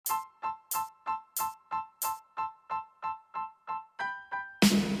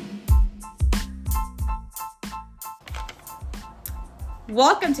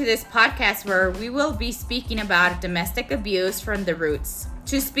Welcome to this podcast where we will be speaking about domestic abuse from the roots.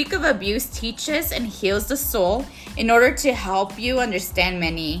 To speak of abuse teaches and heals the soul in order to help you understand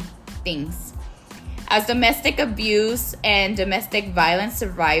many things. As domestic abuse and domestic violence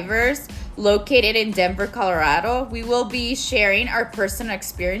survivors located in Denver, Colorado, we will be sharing our personal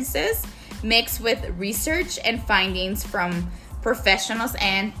experiences mixed with research and findings from professionals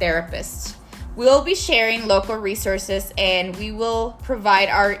and therapists. We will be sharing local resources and we will provide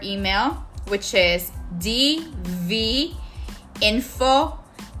our email, which is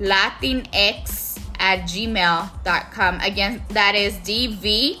dvinfolatinx@gmail.com. Again, that is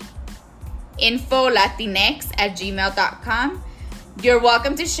dvinfolatinx@gmail.com. You're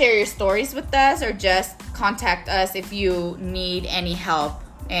welcome to share your stories with us or just contact us if you need any help,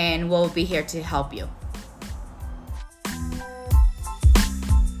 and we'll be here to help you.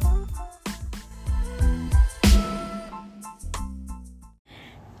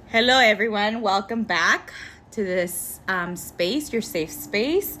 Hello everyone, welcome back to this space, your safe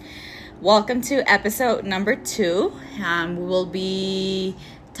space. Welcome to episode number 2. We will be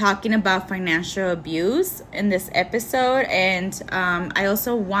talking about financial abuse in this episode, and I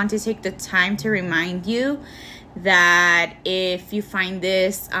also want to take the time to remind you that if you find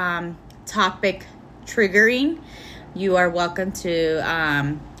this topic triggering, you are welcome to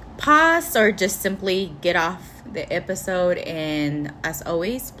pause or just simply get off the episode, and as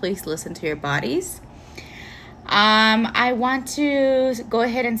always, please listen to your bodies. I want to go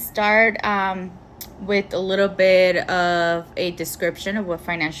ahead and start with a little bit of a description of what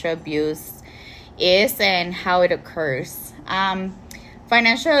financial abuse is and how it occurs.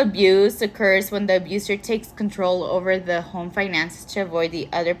 Financial abuse occurs when the abuser takes control over the home finances to avoid the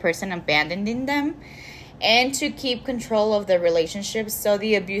other person abandoning them and to keep control of the relationship. So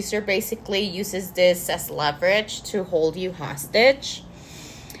the abuser basically uses this as leverage to hold you hostage.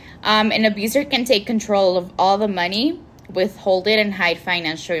 An abuser can take control of all the money, withhold it, and hide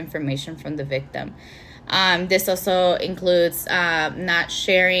financial information from the victim. This also includes not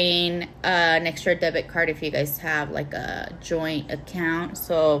sharing an extra debit card if you guys have like a joint account.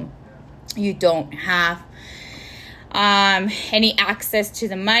 So you don't have any access to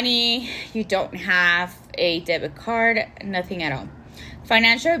the money, you don't have a debit card, nothing at all.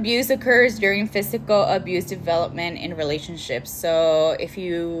 Financial abuse occurs during physical abuse development in relationships. So if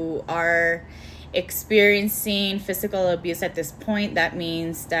you are experiencing physical abuse at this point, that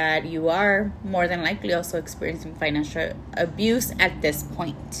means that you are more than likely also experiencing financial abuse at this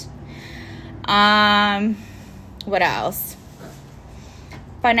point. What else?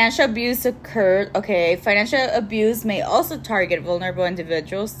 Financial abuse financial abuse may also target vulnerable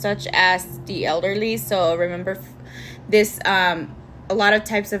individuals such as the elderly. So remember this, a lot of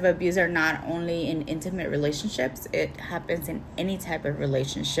types of abuse are not only in intimate relationships. It happens in any type of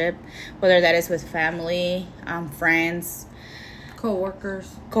relationship, whether that is with family, friends,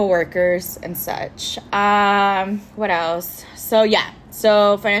 co-workers and such. What else?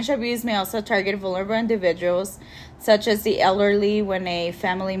 So financial abuse may also target vulnerable individuals such as the elderly when a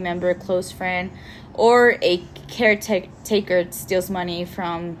family member, close friend, or a caretaker steals money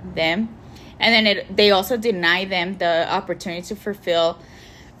from them. And then they also deny them the opportunity to fulfill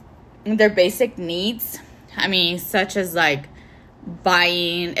their basic needs. Such as like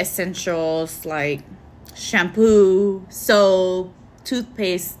buying essentials like shampoo, soap,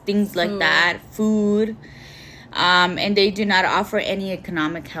 toothpaste, things like that, food. And they do not offer any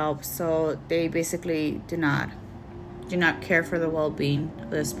economic help. So they basically do not care for the well-being of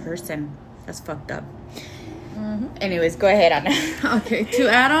this person. That's fucked up. Mm-hmm. Anyways, go ahead, Anna. Okay, to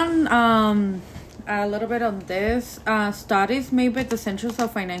add on a little bit on this, studies made by the Centers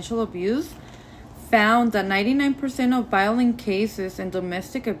of Financial Abuse found that 99% of violent cases in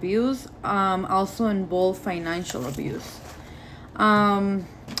domestic abuse also involve financial abuse.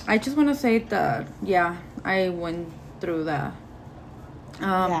 I just want to say that, I went through that.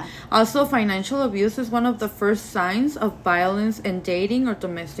 Also, financial abuse is one of the first signs of violence in dating or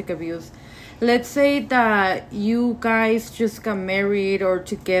domestic abuse. Let's say that you guys just got married or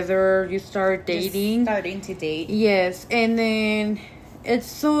together, you start dating. Starting to date. Yes, and then it's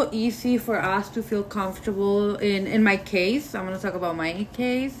so easy for us to feel comfortable. In my case, I'm going to talk about my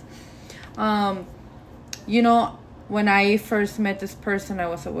case. When I first met this person, I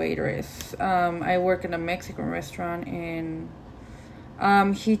was a waitress. I work in a Mexican restaurant, and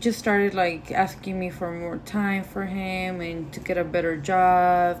he just started like asking me for more time for him and to get a better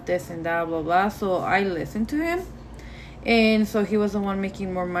job, this and that, blah blah. So I listened to him, and so he was the one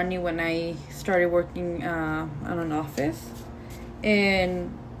making more money when I started working on an office.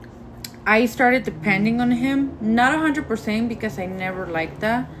 And I started depending on him. Not 100% because I never liked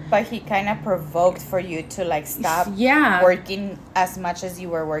that. But he kind of provoked for you to like stop working as much as you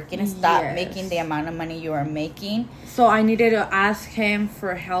were working and stop making the amount of money you were making. So I needed to ask him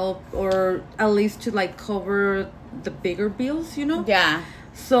for help, or at least to like cover the bigger bills, you know? Yeah.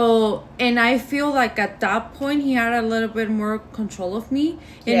 So, and I feel like at that point he had a little bit more control of me.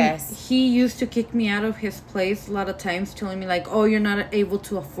 And he used to kick me out of his place a lot of times, telling me like, oh, you're not able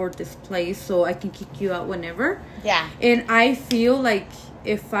to afford this place, so I can kick you out whenever. Yeah. And I feel like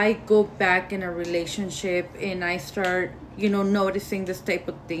if I go back in a relationship and I start, you know, noticing this type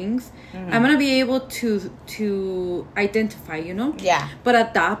of things, I'm going to be able to identify, you know? Yeah. But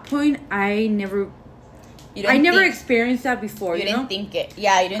at that point, I never experienced that before. You didn't think it.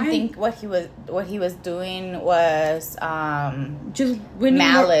 Yeah, you didn't think what he was doing was just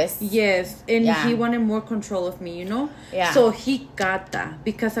malice. Yes, and he wanted more control of me. You know. Yeah. So he got that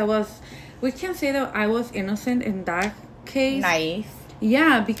because we can say that I was innocent in that case. Naive.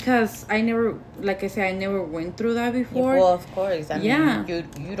 Yeah, because I never, like I said, I never went through that before. Well, of course. I mean,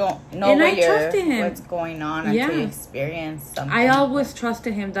 you don't know what's going on until you experience something. I always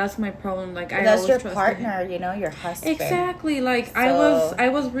trusted him. That's my problem. Like, that's your partner, you know, your husband. Exactly. Like, so, I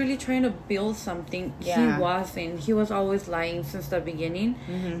was really trying to build something. Yeah. He wasn't. He was always lying since the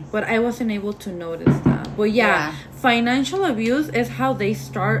beginning. But I wasn't able to notice that. But financial abuse is how they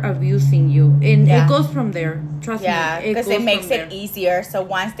start abusing you. And it goes from there. Trust me. Yeah, because it makes it easier. So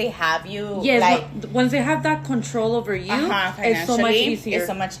once they have you, once they have that control over you, it's so much easier. It's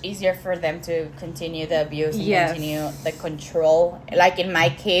so much easier for them to continue the abuse and continue the control. Like in my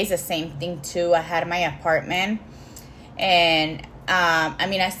case, the same thing too. I had my apartment, and I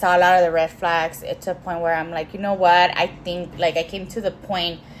mean, I saw a lot of the red flags. It's a point where I'm like, you know what? I think like I came to the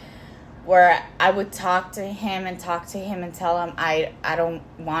point where I would talk to him and tell him I don't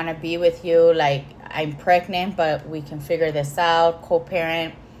want to be with you. Like, I'm pregnant, but we can figure this out,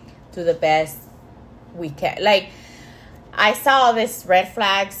 co-parent, do the best we can. Like, I saw all these red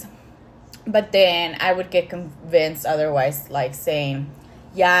flags, but then I would get convinced otherwise, like saying,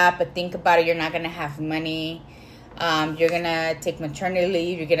 yeah, but think about it, you're not going to have money. You're going to take maternity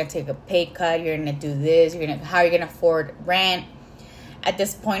leave, you're going to take a pay cut, you're going to do this, how are you going to afford rent? At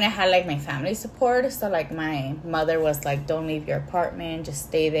this point, I had, like, my family support. So, like, my mother was like, don't leave your apartment, just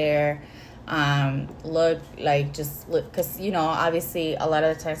stay there. Just look, because, you know, obviously a lot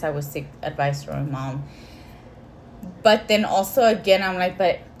of the times I would seek advice from my mom. But then also, again, I'm like,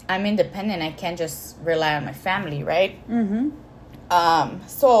 but I'm independent. I can't just rely on my family, right?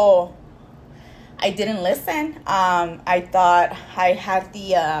 So I didn't listen. I thought I had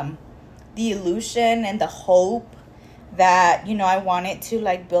the illusion and the hope that, you know, I wanted to,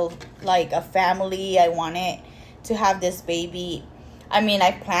 like, build, like, a family. I wanted to have this baby. I mean,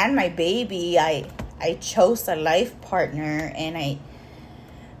 I planned my baby. I chose a life partner, and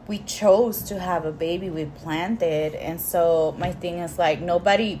we chose to have a baby. We planned it. And so my thing is, like,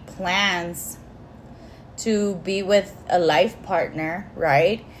 nobody plans to be with a life partner,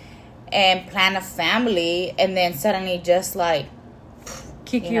 right? And plan a family, and then suddenly just, like,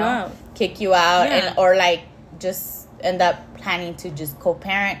 kick you out. And or, like, just end up planning to just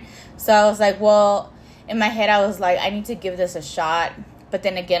co-parent. So I was like, well, in my head I was like, I need to give this a shot. But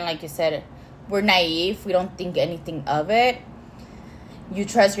then again, like you said, we're naive. We don't think anything of it. You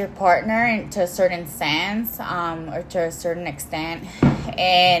trust your partner to a certain sense, or to a certain extent.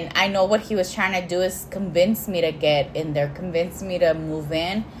 And I know what he was trying to do is convince me to get in there, convince me to move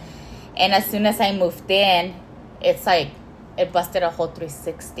in. And as soon as I moved in, it's like it busted a whole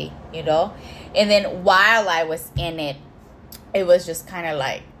 360, you know? And then while I was in it, it was just kind of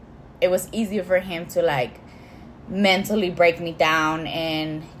like, it was easier for him to, like, mentally break me down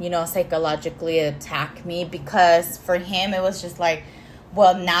and, you know, psychologically attack me, because for him it was just like,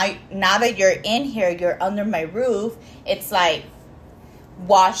 well, now that you're in here, you're under my roof, it's like,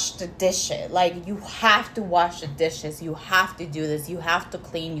 wash the dishes. Like, you have to wash the dishes, you have to do this, you have to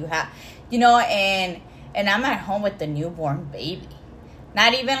clean, you know, and I'm at home with the newborn baby,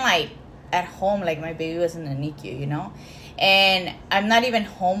 not even like at home, like my baby was in the NICU, you know. And I'm not even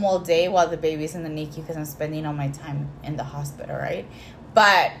home all day while the baby's in the NICU, because I'm spending all my time in the hospital, right?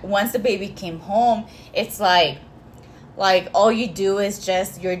 But once the baby came home, it's like all you do is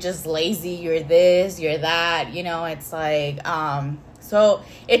you're just lazy, you're this, you're that, you know. It's like, so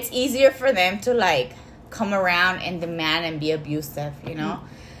it's easier for them to, like, come around and demand and be abusive, you know?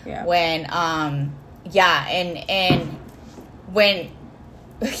 Yeah. When, and when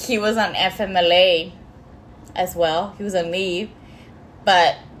he was on FMLA as well, he was on leave,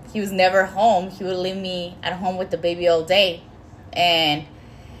 but he was never home. He would leave me at home with the baby all day, and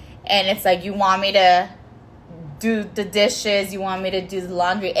And it's like, you want me to do the dishes, you want me to do the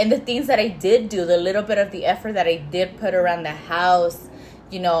laundry, and the things that I did do, the little bit of the effort that I did put around the house,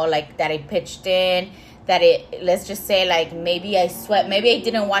 you know, like that I pitched in, that it, let's just say, like, maybe I swept, maybe I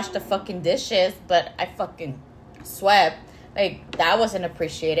didn't wash the fucking dishes, but I fucking swept. Like, that wasn't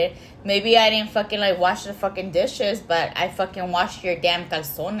appreciated. Maybe I didn't fucking, like, wash the fucking dishes, but I fucking washed your damn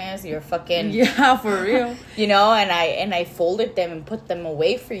calzones, your fucking... Yeah, for real. You know, and I folded them and put them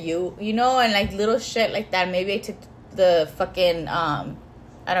away for you, you know, and, like, little shit like that. Maybe I took the fucking, I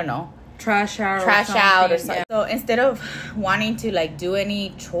don't know. Trash out or something. Yeah. So, instead of wanting to, like, do any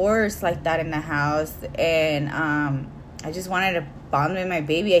chores like that in the house, and I just wanted to bond with my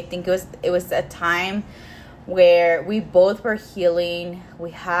baby. I think it was a time where we both were healing. We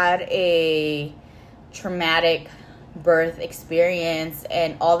had a traumatic birth experience,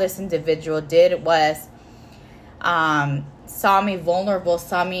 and all this individual did was saw me vulnerable,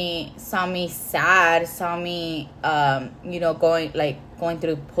 saw me sad, saw me you know, going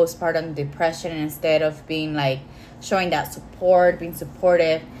through postpartum depression, and instead of being like showing that support, being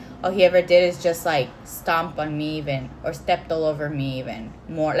supportive, all he ever did is just like stomp on me even, or stepped all over me even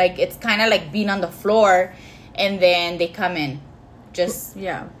more. Like, it's kind of like being on the floor, and then they come in, just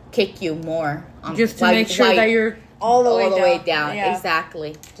kick you more, just to make sure that you're all the way down. Yeah.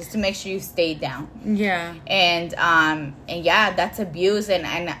 Exactly, just to make sure you stay down. Yeah. And yeah, that's abuse. And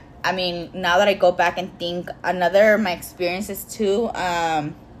I mean, now that I go back and think, another of my experiences too,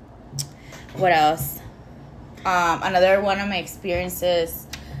 what else? Another one of my experiences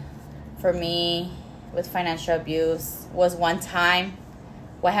for me with financial abuse was one time.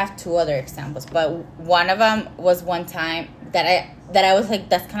 Well, I have two other examples, but one of them was one time that I was like,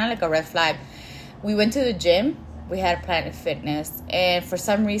 that's kind of like a red flag. We went to the gym. We had Planet Fitness, and for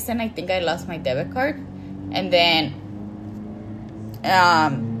some reason, I think I lost my debit card, and then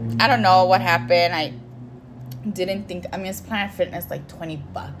I don't know what happened. I didn't think. I mean, it's Planet Fitness, like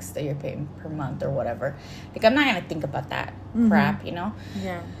 $20 that you're paying per month or whatever. Like, I'm not gonna think about that crap, you know?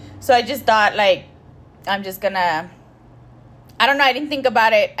 Yeah. So I just thought, like, I'm just gonna, I don't know, I didn't think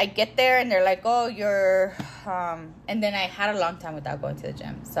about it. I get there and they're like, oh, you're, and then I had a long time without going to the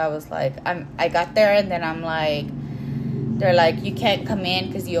gym. So I was like, I got there, and then I'm like, they're like, you can't come in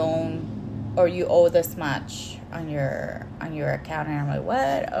because you owe this much on your account. And I'm like,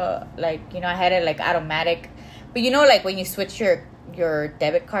 what? Like, you know, I had it like automatic, but you know, like when you switch your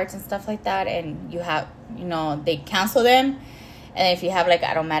debit cards and stuff like that, and you have, you know, they cancel them. And if you have, like,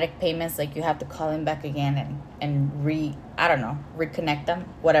 automatic payments, like, you have to call them back again and reconnect them,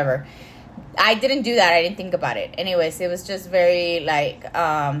 whatever. I didn't do that. I didn't think about it. Anyways, it was just very, like,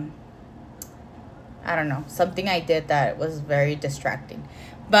 I don't know, something I did that was very distracting.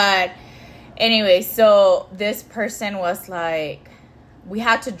 But anyway, so this person was like, we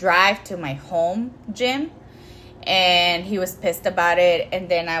had to drive to my home gym. And he was pissed about it. And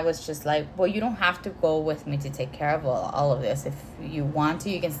then I was just like, well, you don't have to go with me to take care of all of this. If you want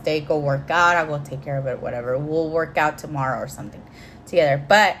to, you can stay, go work out. I'll go take care of it, whatever. We'll work out tomorrow or something together.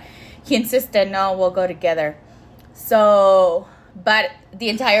 But he insisted, no, we'll go together. So, but the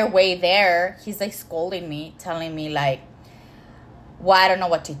entire way there, he's like scolding me, telling me like, well, I don't know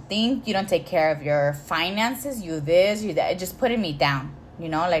what to think. You don't take care of your finances. You this, you that. Just putting me down, you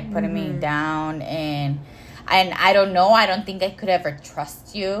know, like putting me down. And I don't know. I don't think I could ever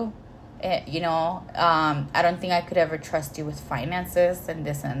trust you. You know, I don't think I could ever trust you with finances and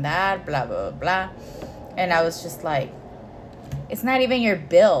this and that, blah, blah, blah. And I was just like, it's not even your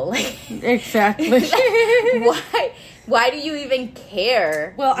bill. Like, exactly. Like, why do you even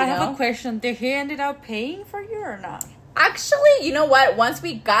care? Well, I have a question. Did he ended up paying for you or not? Actually, you know what? Once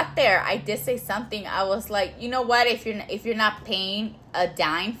we got there, I did say something. I was like, you know what? If you're not paying a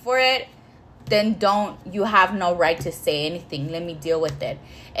dime for it, then you have no right to say anything. Let me deal with it.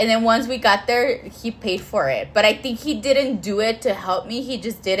 And then once we got there, he paid for it. But I think he didn't do it to help me. He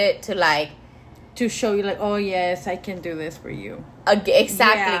just did it to like, to show you like, oh yes, I can do this for you.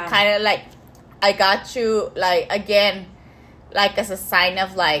 Exactly. Yeah. Kind of like, I got you, like, again, like as a sign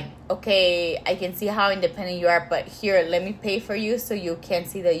of like, okay, I can see how independent you are, but here, let me pay for you so you can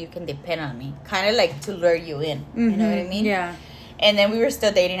see that you can depend on me. Kind of like to lure you in. You know what I mean? Yeah. And then we were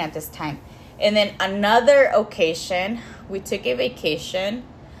still dating at this time. And then another occasion, we took a vacation.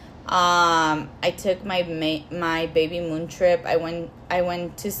 I took my baby moon trip. I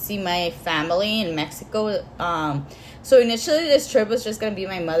went to see my family in Mexico. So initially this trip was just gonna be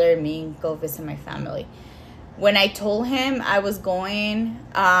my mother and me go visit my family. When I told him I was going,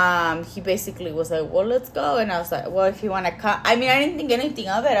 he basically was like, well, let's go. And I was like, well, if you want to come. I mean, I didn't think anything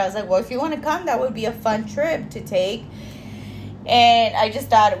of it. I was like, well, if you want to come, that would be a fun trip to take. And I just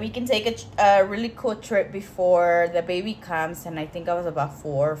thought we can take a really cool trip before the baby comes. And I think I was about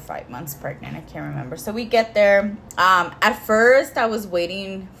 4 or 5 months pregnant. I can't remember. So we get there. At first, I was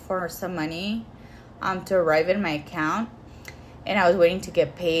waiting for some money to arrive in my account. And I was waiting to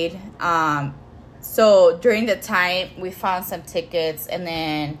get paid. So during the time, we found some tickets. And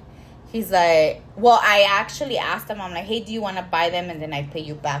then he's like, well, I actually asked him. I'm like, hey, do you want to buy them? And then I pay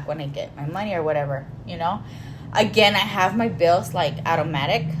you back when I get my money or whatever, you know? Again, I have my bills, like,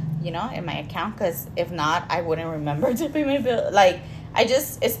 automatic, you know, in my account. Because if not, I wouldn't remember to pay my bill. Like,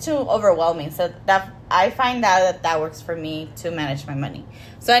 it's too overwhelming. So that I find out that works for me to manage my money.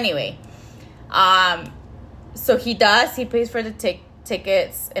 So anyway, so he pays for the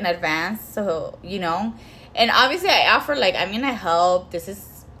tickets in advance. So, you know, and obviously I offer, like, I'm going to help. This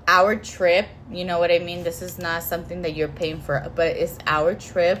is our trip. You know what I mean? This is not something that you're paying for, but it's our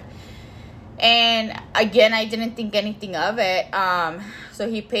trip. And again, I didn't think anything of it. So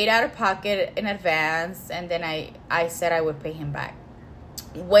he paid out of pocket in advance, and then I said I would pay him back.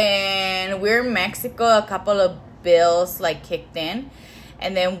 When we're in Mexico, a couple of bills like kicked in,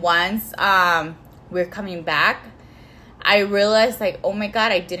 and then once we're coming back, I realized, like, oh my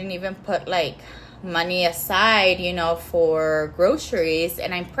God, I didn't even put like money aside, you know, for groceries,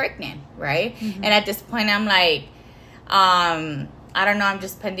 and I'm pregnant, right? Mm-hmm. And at this point, I'm like, I don't know, I'm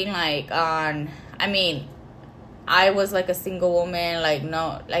just spending, like, I was, like, a single woman, like,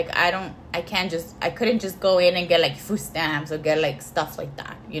 no, like, I couldn't just go in and get, like, food stamps or get, like, stuff like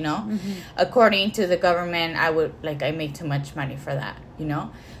that, you know? Mm-hmm. According to the government, I make too much money for that, you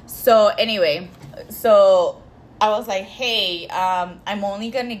know? So, anyway, I was like, hey, I'm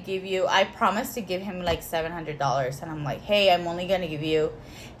only going to give you, I promised to give him, like, $700, and I'm like, hey, I'm only going to give you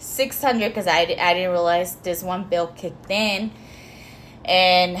 $600, because I didn't realize this one bill kicked in.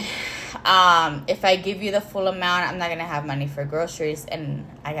 And if I give you the full amount, I'm not going to have money for groceries, and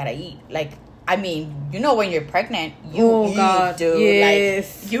I got to eat. Like, I mean, you know, when you're pregnant, you eat, God, dude.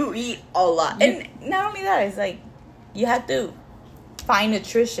 Yes. Like, you eat a lot. And not only that, it's like, you have to find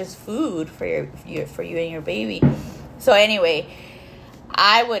nutritious food for you and your baby. So anyway,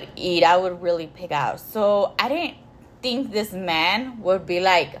 I would really pig out. So I didn't think this man would be,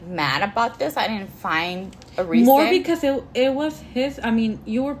 like, mad about this. I didn't find a reason. More because it was his,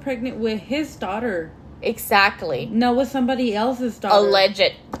 you were pregnant with his daughter. Exactly. No, with somebody else's daughter.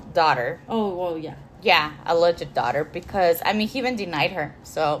 Alleged daughter. Oh, well, yeah. Yeah, alleged daughter, because, he even denied her,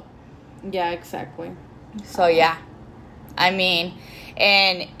 so. Yeah, exactly. So, yeah. And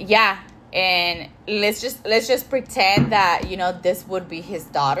let's just pretend that, you know, this would be his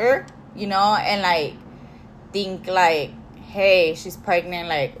daughter, you know, and, like, think, like, hey, she's pregnant,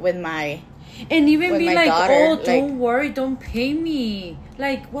 like, with my and even be like, daughter. Oh, don't like, worry, don't pay me.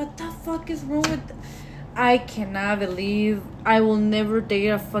 Like, what the fuck is wrong with I cannot believe I will never date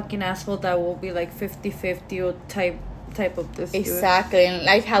a fucking asshole that will be like 50-50 or type of this. Exactly. And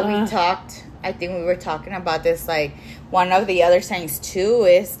like how we talked, I think we were talking about this, like, one of the other signs too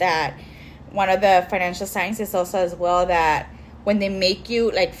is that one of the financial signs is also as well that when they make you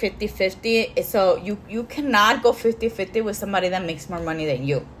like 50-50, so you cannot go 50-50 with somebody that makes more money than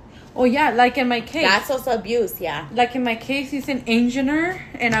you. Oh, yeah, like in my case. That's also abuse, yeah. Like in my case, he's an engineer,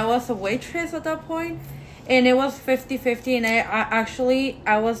 and I was a waitress at that point, and it was 50-50, and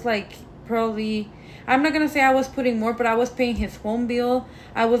I was like, probably, I'm not going to say I was putting more, but I was paying his phone bill.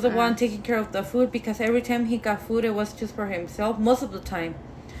 I was the one taking care of the food, because every time he got food, it was just for himself, most of the time.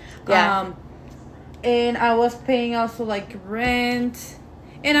 Yeah. And I was paying also, like, rent.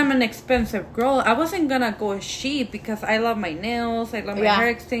 And I'm an expensive girl. I wasn't gonna go cheap because I love my nails. I love my hair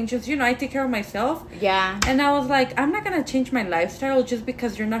extensions. You know, I take care of myself. Yeah. And I was like, I'm not gonna change my lifestyle just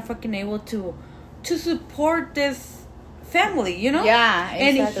because you're not fucking able to support this family, you know? Yeah,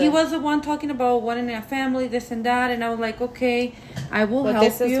 exactly. And he was the one talking about wanting a family, this and that. And I was like, okay, I will help you.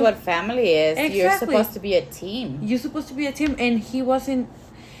 But this is what family is. Exactly. You're supposed to be a team. You're supposed to be a team. And he wasn't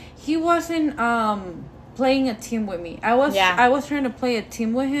playing a team with me. I was trying to play a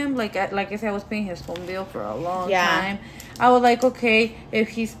team with him. Like I said, I was paying his phone bill for a long time. I was like, okay, if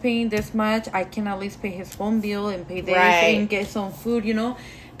he's paying this much, I can at least pay his phone bill and pay this and get some food, you know,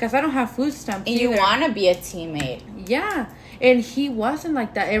 because I don't have food stamps. And you want to be a teammate. Yeah, and he wasn't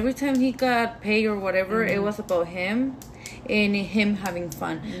like that. Every time he got paid or whatever, it was about him. and him having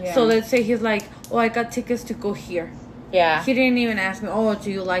fun. Yeah. So let's say he's like, oh, I got tickets to go here. And I got tickets to go here. And I was like, okay, I will help you. And he wasn't, he was in, he wasn't playing a team with me. I was trying to play a team with him. And he wasn't Yeah. He didn't even ask me, oh,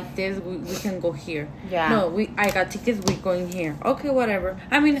 do you like this? We can go here. Yeah. No, I got tickets, we're going here. Okay, whatever.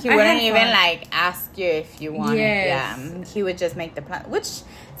 I mean, he wouldn't even like ask you if you wanted. Yes. Yeah. He would just make the plan, which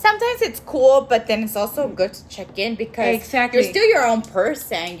sometimes it's cool, but then it's also good to check in because exactly. you're still your own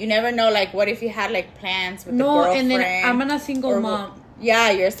person. You never know, like, what if you had like plans with the girlfriend? And then I'm a single mom.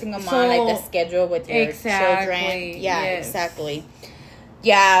 Yeah, you're a single mom, so, like the schedule with your children. Yeah, yes. exactly.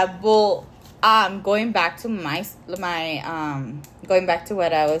 Yeah, well, going back to going back to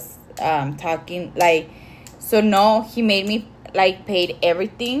what I was talking, like, so no, he made me like paid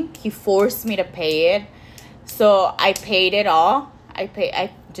everything. He forced me to pay it, so I paid it all.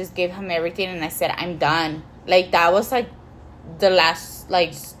 I just gave him everything, and I said I'm done. Like that was like the last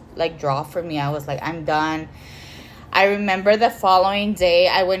like draw for me. I was like, I'm done. I remember the following day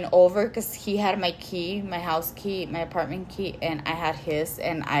I went over because he had my key, my house key, my apartment key, and I had his,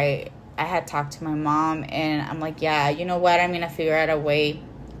 and I had talked to my mom, and I'm like, yeah, you know what, I'm gonna figure out a way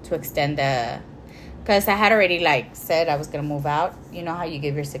to extend because I had already like said I was gonna move out. You know how you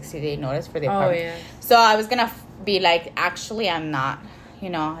give your 60-day notice for the apartment? Oh yeah. So I was gonna be like, actually I'm not, you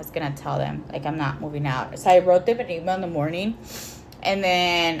know, I was gonna tell them like I'm not moving out. So I wrote them an email in the morning, and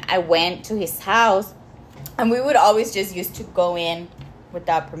then I went to his house, and we would always just used to go in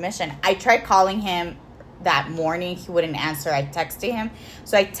without permission. I tried calling him that morning. He wouldn't answer. I texted him.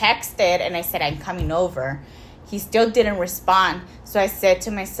 So I texted and I said, I'm coming over. He still didn't respond. So I said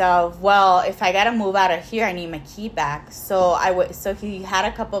to myself, well, if I got to move out of here, I need my key back. So so he had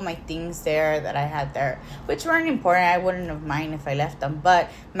a couple of my things there that I had there, which weren't important. I wouldn't have minded if I left them. But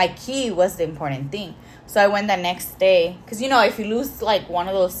my key was the important thing. So I went the next day. Because, you know, if you lose, like, one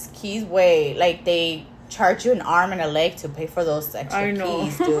of those keys, like, they charge you an arm and a leg to pay for those extra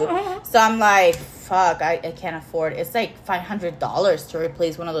keys, dude. So I'm like, fuck, I can't afford it. It's like $500 to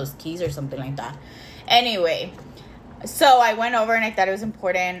replace one of those keys or something like that. Anyway, so I went over and I thought it was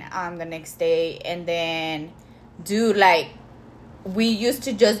important the next day. And then, dude, like, we used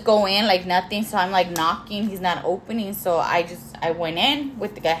to just go in like nothing. So I'm like knocking, he's not opening. So I went in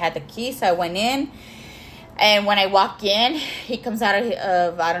with the guy had the key. So I went in. And when I walk in, he comes out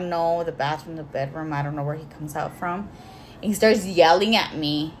of I don't know, the bathroom, the bedroom. I don't know where he comes out from. And he starts yelling at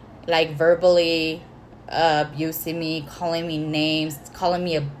me, like verbally abusing me, calling me names, calling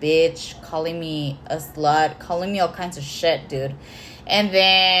me a bitch, calling me a slut, calling me all kinds of shit, dude. And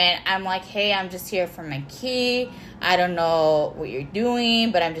then I'm like, hey, I'm just here for my key. I don't know what you're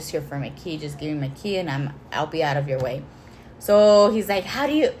doing, but I'm just here for my key. Just give me my key and I'll be out of your way. So he's like,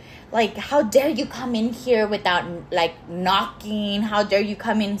 how dare you come in here without, like, knocking? How dare you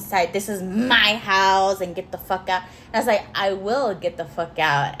come inside? This is my house and get the fuck out. And I was like, I will get the fuck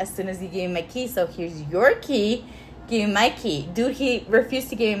out as soon as you give me my key. So here's your key. Give me my key. Dude, he refused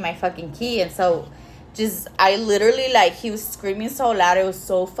to give me my fucking key. And so I literally, like, he was screaming so loud. It was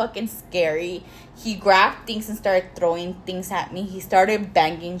so fucking scary. He grabbed things and started throwing things at me. He started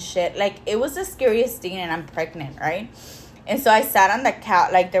banging shit. Like, it was the scariest thing, and I'm pregnant, right? And so I sat on the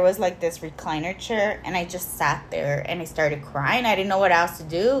couch, like there was like this recliner chair, and I just sat there and I started crying. I didn't know what else to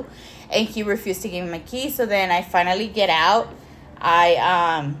do, and he refused to give me my key. So then I finally get out.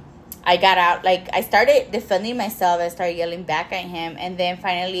 I got out, like I started defending myself. I started yelling back at him, and then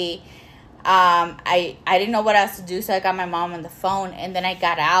finally, I didn't know what else to do. So I got my mom on the phone, and then I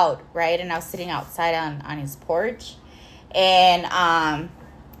got out, right, and I was sitting outside on his porch, and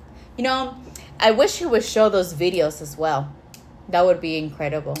you know, I wish he would show those videos as well. That would be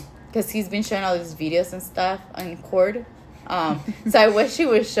incredible. Because he's been showing all these videos and stuff on Cord. So I wish he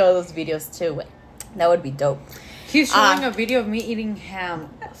would show those videos too. That would be dope. He's showing a video of me eating ham.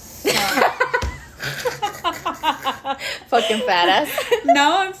 Fucking fat ass.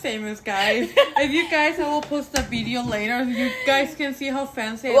 Now I'm famous, guys. If you guys, I will post a video later. You guys can see how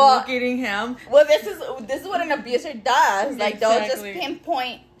fancy I look eating ham. Well, this is what an abuser does. Like, they'll just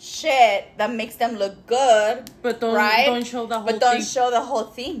pinpoint shit that makes them look good, but don't show the whole thing. But don't show the whole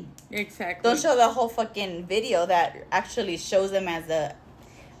thing. Exactly. Don't show the whole fucking video that actually shows them as the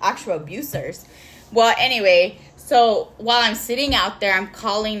actual abusers. Well, anyway, so while I'm sitting out there, I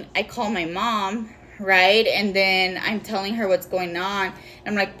call my mom, right? And then I'm telling her what's going on.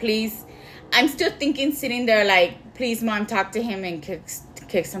 I'm like, please, I'm still thinking, sitting there like, please, Mom, talk to him and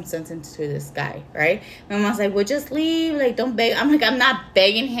kick some sense into this guy, right? My mom's like, well, just leave, like, don't beg. I'm like, I'm not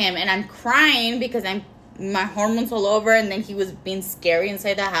begging him, and I'm crying because my hormones all over, and then he was being scary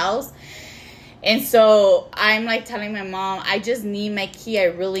inside the house. And so I'm like telling my mom, I just need my key. I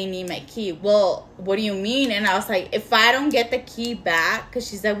really need my key. Well, what do you mean? And I was like, if I don't get the key back, because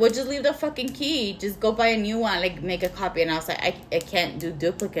she's like, well, just leave the fucking key. Just go buy a new one, like make a copy. And I was like, I can't do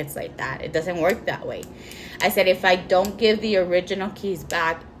duplicates like that. It doesn't work that way. I said, if I don't give the original keys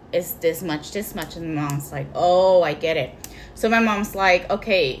back, it's this much. And my mom's like, oh, I get it. So my mom's like,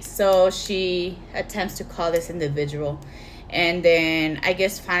 okay. So she attempts to call this individual. And then I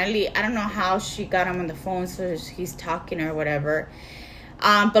guess finally, I don't know how she got him on the phone, so he's talking or whatever.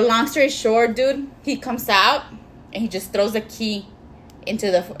 But long story short, dude, he comes out and he just throws the key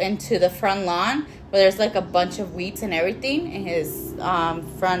into the front lawn where there's like a bunch of weeds and everything in his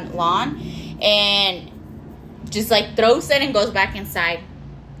front lawn, and just like throws it and goes back inside.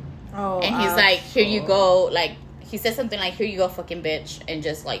 Oh, and he's like, here you go. Like, he said something like, here you go, fucking bitch, and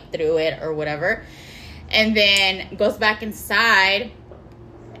just like threw it or whatever. And then goes back inside.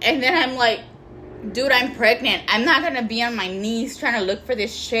 And then I'm like, dude, I'm pregnant. I'm not going to be on my knees trying to look for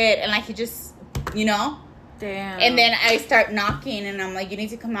this shit. And like, he just, you know. Damn. And then I start knocking and I'm like, you need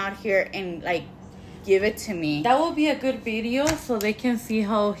to come out here and like give it to me. That will be a good video so they can see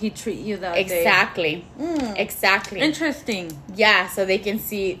how he treat you that Exactly. day. Exactly. Interesting. Yeah, so they can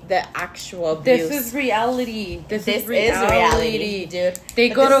see the actual abuse. This is reality. This is reality, dude. They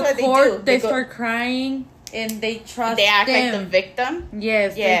But go this is to what court, they they start crying, and they trust They act them. like the victim.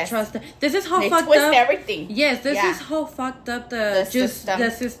 Yes, they trust them. This is how They fucked twist up everything. Yes, this is how fucked up the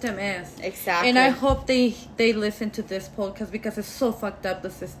system is. Exactly. And I hope they listen to this podcast because it's so fucked up, the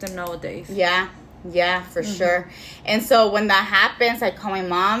system nowadays. Yeah, for sure. And so when that happens, I call my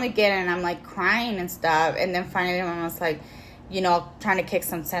mom again and I'm like crying and stuff. And then finally my mom was like, you know, trying to kick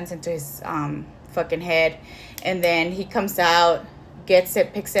some sense into his fucking head. And then he comes out, gets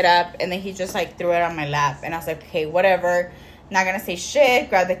it, picks it up, and then he just like threw it on my lap. And I was like, okay, whatever. Not gonna say shit.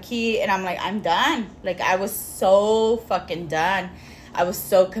 Grab the key. And I'm like, I'm done. Like, I was so fucking done. I was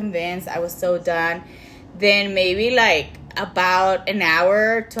so convinced. I was so done. Then maybe like about an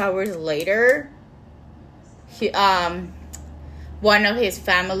hour, 2 hours later, he, one of his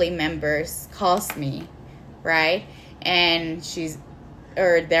family members calls me, right? And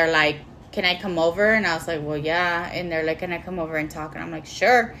they're like, can I come over? And I was like, well, yeah. And they're like, can I come over and talk? And I'm like,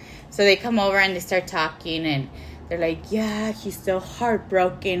 sure. So they come over and they start talking, and they're like, yeah, he's so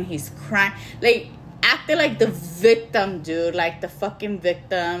heartbroken. He's crying. Like, acting like the victim, dude. Like, the fucking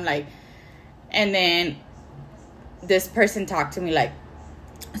victim. Like, and then this person talked to me like,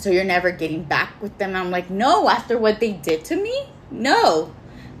 so you're never getting back with them? And I'm like, no, after what they did to me? No.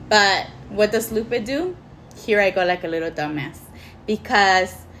 But what does Lupe do? Here I go like a little dumbass.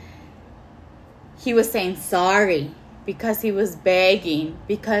 Because he was saying sorry. Because he was begging.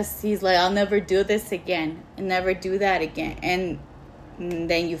 Because he's like, I'll never do this again. And never do that again. And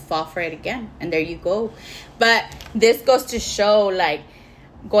then you fall for it again. And there you go. But this goes to show, like,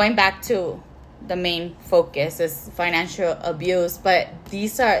 going back to the main focus is financial abuse, but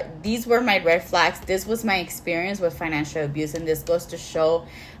these were my red flags. This was my experience with financial abuse, and this goes to show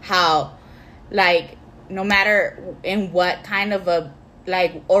how, like, no matter in what kind of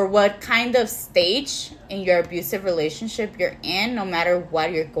what kind of stage in your abusive relationship you're in, no matter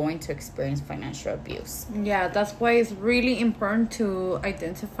what, you're going to experience financial abuse. Yeah, that's why it's really important to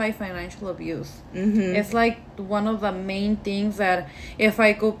identify financial abuse. Mm-hmm. It's like one of the main things that if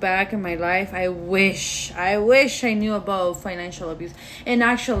I go back in my life, I wish I knew about financial abuse. And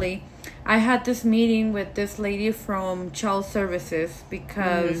actually, I had this meeting with this lady from Child Services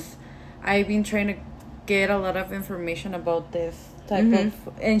because I've been trying to get a lot of information about this type of,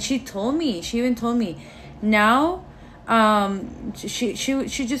 and she even told me now, she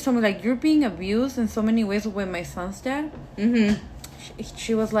just told me, like, you're being abused in so many ways with my son's dad.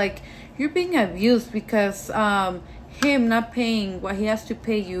 She was like, you're being abused because him not paying what he has to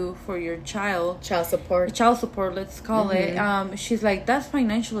pay you for your child support, let's call it. She's like, that's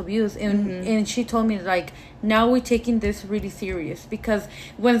financial abuse. And she told me, like, now we're taking this really serious because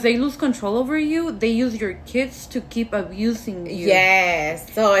when they lose control over you, they use your kids to keep abusing you.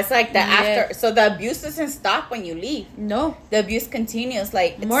 Yes. So it's like after, so the abuse doesn't stop when you leave. No, the abuse continues.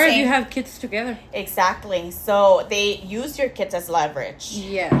 Like, more if you have kids together. Exactly. So they use your kids as leverage.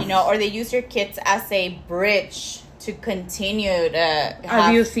 Yeah. You know, or they use your kids as a bridge to continue to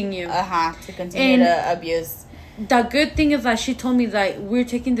abusing you. To continue to abuse. The good thing is that she told me that we're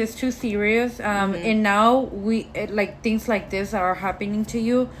taking this too serious, and now we like things like this are happening to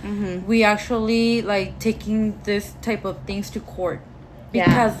you. We actually like taking this type of things to court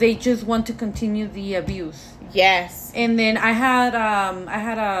because they just want to continue the abuse. Yes. And then I had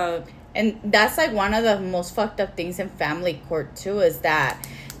a, and that's like one of the most fucked up things in family court too, is that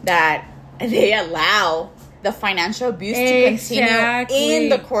they allow the financial abuse to continue in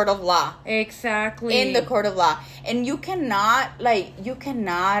the court of law. Exactly. In the court of law. And you cannot,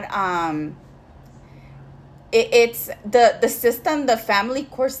 it's the system, the family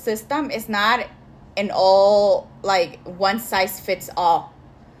court system is not an all like one size fits all,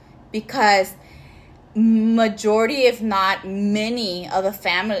 because majority, if not many, of the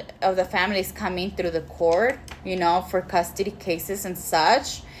families coming through the court, you know, for custody cases and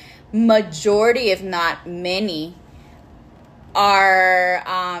such, majority, if not many, are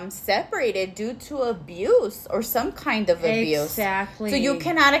separated due to abuse or some kind of abuse. Exactly. So you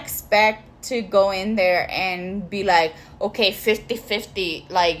cannot expect to go in there and be like, okay, 50-50,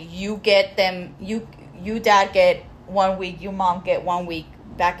 like you get them, you dad get 1 week, you mom get 1 week,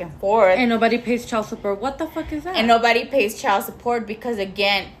 back and forth. And nobody pays child support. What the fuck is that? And nobody pays child support because,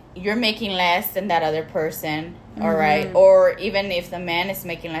 again, you're making less than that other person, all right? Or even if the man is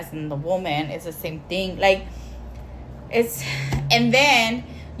making less than the woman, it's the same thing. Like, it's, and then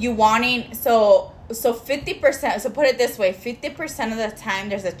you wanting, so 50%, so put it this way, 50% of the time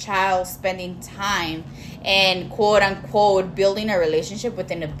there's a child spending time and quote unquote building a relationship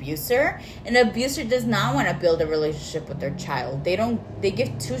with an abuser. An abuser does not want to build a relationship with their child. They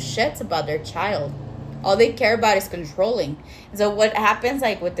give two shits about their child. All they care about is controlling. So what happens,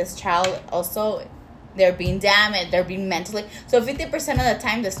 like with this child also, they're being damaged, they're being mentally, so 50% of the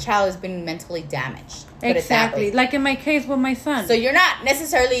time this child is being mentally damaged. Exactly. Like in my case with my son. So you're not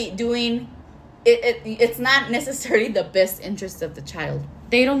necessarily doing it's not necessarily the best interest of the child.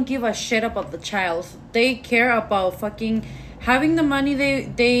 They don't give a shit about the child. They care about fucking having the money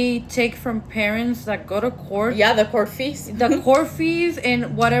they take from parents that go to court. Yeah, the court fees. The court fees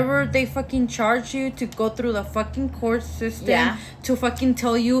and whatever they fucking charge you to go through the fucking court system to fucking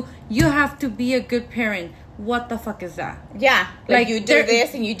tell you have to be a good parent. What the fuck is that? Yeah, like you do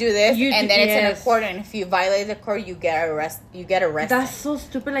this and you do this, and then it's in a court, and if you violate the court, you get arrested. That's so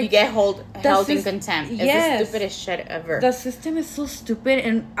stupid. Like you get held in contempt. It's the stupidest shit ever. The system is so stupid,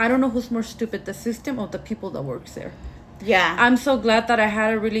 and I don't know who's more stupid, the system or the people that works there. Yeah, I'm so glad that I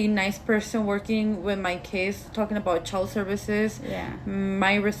had a really nice person working with my case, talking about child services. Yeah,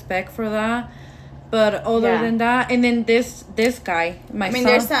 my respect for that. But other than that, and then this guy, son,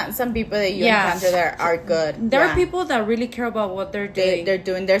 there's some people that you encounter that are good. There are people that really care about what they're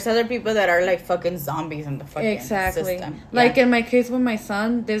doing. There's other people that are like fucking zombies in the fucking system. Like in my case with my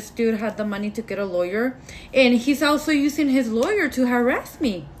son, this dude had the money to get a lawyer, and he's also using his lawyer to harass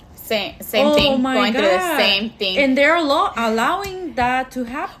me. Same thing. Going through the same thing. And they're allowing that to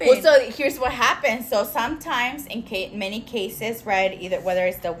happen. Well, so here's what happens. So sometimes in many cases, right, either whether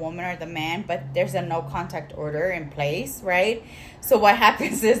it's the woman or the man, but there's a no contact order in place, right? So what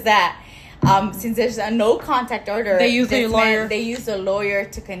happens is that since there's a no contact order, they use a lawyer. They use a lawyer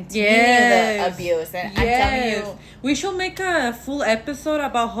to continue the abuse. And I'm telling you, we should make a full episode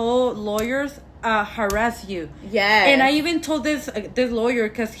about how lawyers harass you. Yeah. And I even told this lawyer,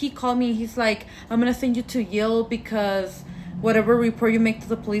 because he called me, he's like, I'm gonna send you to Yale because whatever report you make to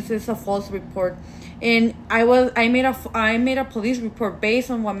the police is a false report. And I made a police report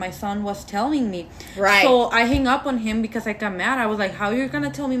based on what my son was telling me. Right. So I hang up on him because I got mad. I was like, how are you gonna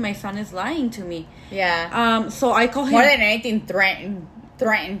tell me my son is lying to me? Yeah. So I call him, more than anything, threatened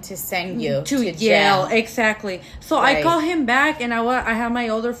to send you to jail. Exactly. So I call him back, and I have my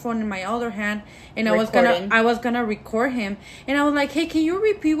other phone in my other hand, and I was gonna record him, and I was like, hey, can you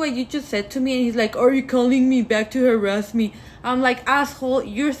repeat what you just said to me? And he's like, are you calling me back to harass me? I'm like, asshole,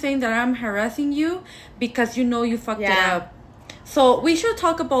 you're saying that I'm harassing you because you know you fucked it up. So we should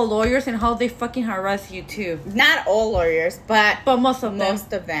talk about lawyers and how they fucking harass you too. Not all lawyers, but most of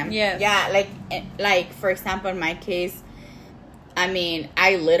them. Yeah. Like for example, in my case, I mean,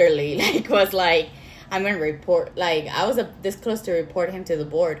 I literally was like, I'm gonna report. Like, I was this close to report him to the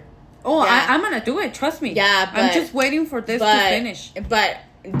board. Oh, yeah. I'm gonna do it. Trust me. Yeah, but I'm just waiting for this to finish. But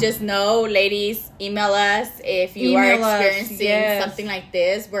just know, ladies, email us if you are experiencing something like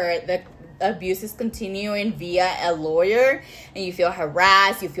this, where the abuse is continuing via a lawyer, and you feel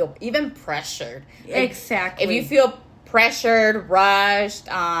harassed, you feel even pressured. Exactly. If you feel pressured, rushed,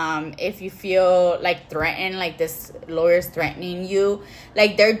 if you feel like threatened, like this lawyer's threatening you,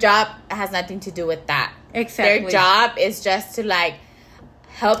 like their job has nothing to do with that. Exactly. Their job is just to like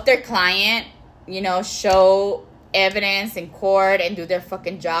help their client, show evidence in court and do their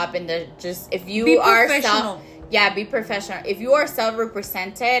fucking job. And they're just, if you are be professional. If you are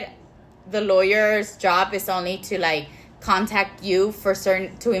self-represented, the lawyer's job is only to like contact you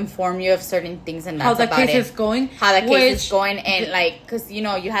to inform you of certain things, and that's how the case is going, and like, because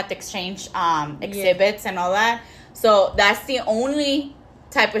you have to exchange exhibits and all that. So that's the only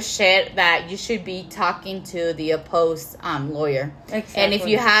type of shit that you should be talking to the opposed lawyer. Exactly. And if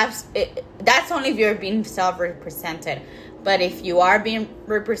you have, that's only if you're being self-represented. But if you are being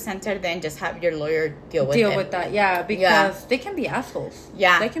represented, then just have your lawyer deal with that. Yeah, because they can be assholes.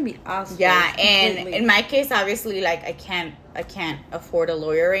 Yeah, they can be assholes. Yeah, and completely. in my case, obviously, like I can't afford a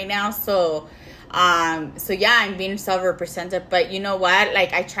lawyer right now, so yeah, I'm being self-represented. But you know what?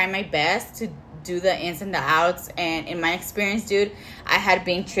 Like I try my best to do the ins and the outs, and in my experience, dude, I had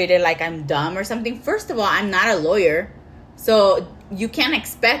been treated like I'm dumb or something. First of all, I'm not a lawyer, so you can't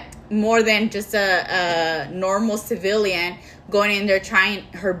expect more than just a normal civilian going in there trying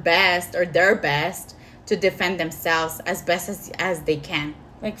her best or their best to defend themselves as best as they can.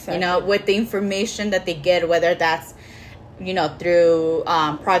 Exactly. You know, with the information that they get, whether that's, you know, through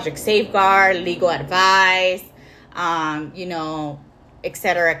Project Safeguard, legal advice, you know, et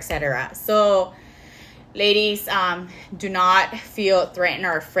cetera, et cetera. So, ladies, do not feel threatened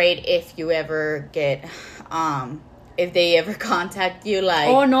or afraid if you ever get... if they ever contact you, like...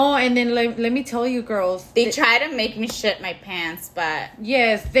 Oh, no, and then let me tell you, girls. They try to make me shit my pants, but...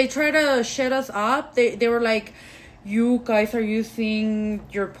 Yes, they try to shut us up. They were like, you guys are using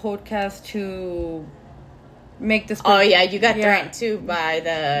your podcast to make this... Oh, yeah, you got threatened, too, by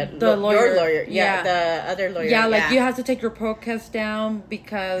the lawyer. Your lawyer. Yeah, the other lawyer. Yeah, like, you have to take your podcast down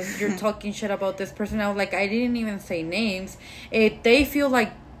because you're talking shit about this person. I was like, I didn't even say names. They feel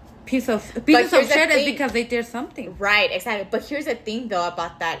like pieces of shit is because they did something. Right, exactly. But here's the thing, though,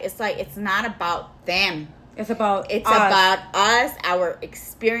 about that. It's like, it's not about them. It's about us, our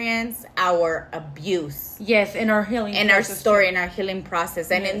experience, our abuse. Yes, in our healing and our story, in our healing process.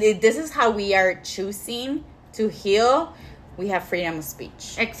 And this is how we are choosing to heal. We have freedom of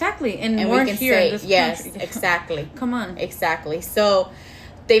speech. Exactly. And we're we can here say, in this yes, country. exactly. Come on. Exactly. So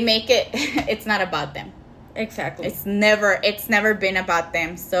they make it, it's not about them. Exactly. It's never been about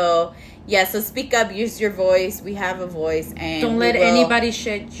them. So yeah, so speak up, use your voice. We have a voice, and don't let anybody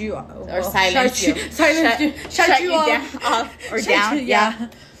shut you or silence you. Shut you off or down. Yeah,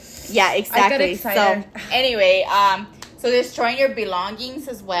 exactly. I got excited. So anyway, so destroying your belongings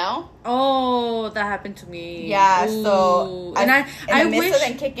as well. Oh, that happened to me. Yeah. Ooh. So I wish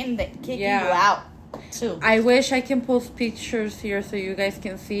them kicking you out too. I wish I can post pictures here so you guys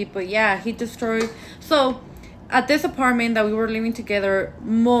can see. But yeah, he destroyed. So at this apartment that we were living together,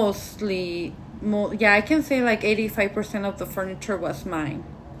 I can say like 85% of the furniture was mine.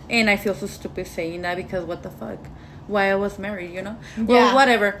 And I feel so stupid saying that because what the fuck? Why I was married, you know? Well,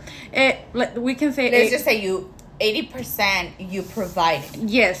 whatever. We can say... Let's just say 80% you provided.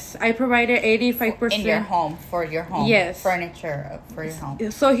 Yes, I provided 85%. In your home, for your home. Yes. Furniture for your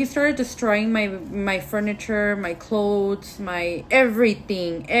home. So he started destroying my furniture, my clothes, my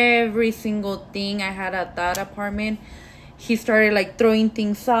everything. Every single thing I had at that apartment. He started like throwing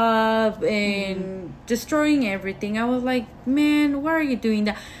things up and destroying everything. I was like, man, why are you doing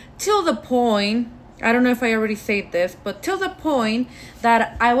that? Till the point... I don't know if I already said this, but till the point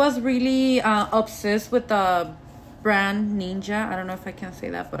that I was really obsessed with the brand Ninja. I don't know if I can say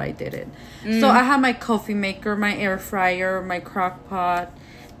that, but I did it. So I had my coffee maker, my air fryer, my crock pot.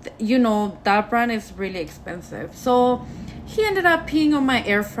 You know, that brand is really expensive. So he ended up peeing on my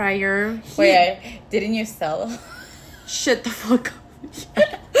air fryer. Wait, didn't you sell? Shut the fuck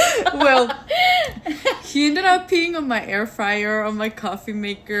up. Well, he ended up peeing on my air fryer, on my coffee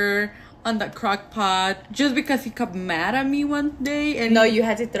maker, on the crock pot, just because he got mad at me one day. And no, you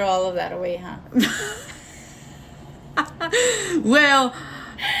had to throw all of that away, huh? Well,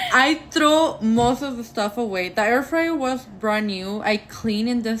 I throw most of the stuff away. The air fryer was brand new. I clean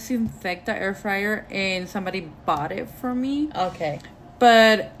and disinfect the air fryer, and somebody bought it for me. Okay.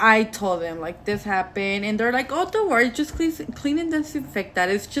 But I told them, like, this happened, and they're like, oh, don't worry, just clean and disinfect that.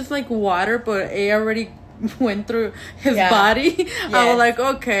 It's just like water, but it already went through his body. Yes. I was like,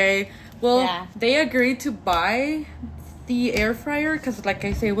 okay. Well, they agreed to buy the air fryer because, like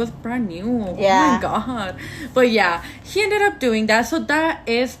I say, it was brand new. Yeah. Oh, my God. But, yeah, he ended up doing that. So, that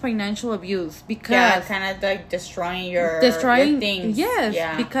is financial abuse because... Yeah, kind of like destroying your things. Yes,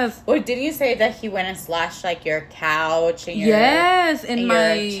 yeah. Because... Or didn't you say that he went and slashed, like, your couch and your... Yes, and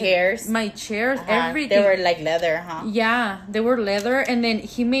my... your chairs? My chairs, everything. They were, like, leather, huh? Yeah, they were leather, and then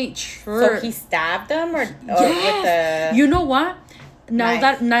he made sure... So, he stabbed them or yes. With the... You know what? Now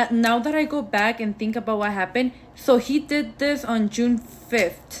that I go back and think about what happened, so he did this on June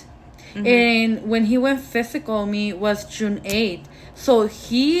 5th, and when he went physical on me was June 8th. So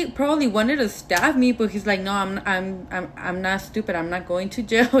he probably wanted to stab me, but he's like, no, I'm not stupid. I'm not going to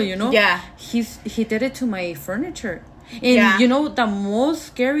jail. You know? Yeah. He did it to my furniture, and you know the most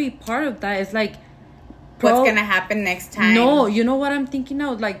scary part of that is like, what's gonna happen next time. No, you know what I'm thinking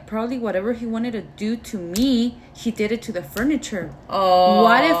of? Like, probably whatever he wanted to do to me, he did it to the furniture. Oh.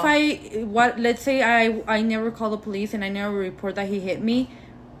 What if let's say I never call the police and I never report that he hit me.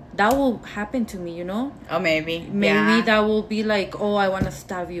 That will happen to me, you know? Oh, maybe. Maybe that will be like, oh, I want to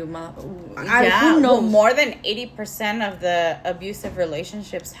stab you. Who Well, knows? more than 80% of the abusive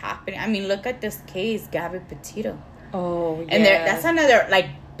relationships happening. I mean, look at this case, Gabby Petito. Oh, yeah. And that's another, like,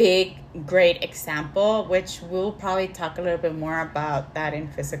 big, great example, which we'll probably talk a little bit more about that in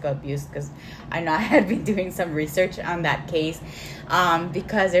physical abuse, because I know I had been doing some research on that case,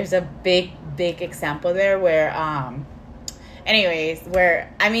 because there's a big example there where...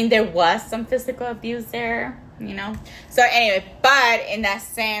 there was some physical abuse there, you know? So anyway, but in that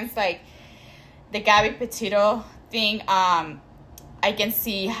sense, like, the Gabby Petito thing, I can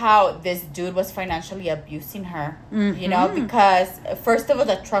see how this dude was financially abusing her, you know? Because, first of all,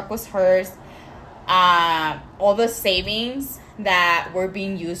 the truck was hers. All the savings that were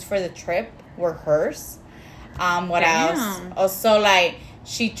being used for the trip were hers. What else? Also, like...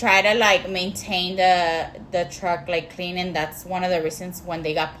 She tried to, like, maintain the truck, like, clean, and that's one of the reasons when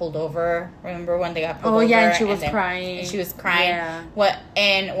they got pulled over. Remember when they got pulled over? Oh, yeah, and she was crying. And she was crying. Yeah.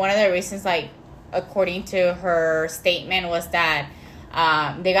 And one of the reasons, like, according to her statement, was that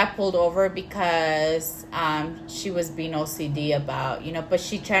they got pulled over because she was being OCD about, you know, but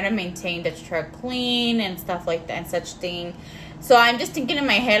she tried to maintain the truck clean and stuff like that and such thing. So I'm just thinking in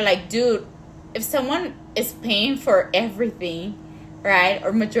my head, like, dude, if someone is paying for everything... Right?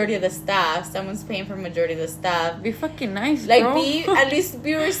 Or majority of the stuff. Someone's paying for majority of the stuff. Be fucking nice, like, bro. At least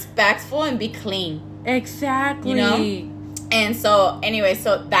be respectful and be clean. Exactly. You know? And so, anyway,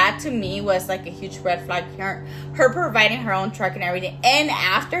 so that to me was like a huge red flag. Her providing her own truck and everything. And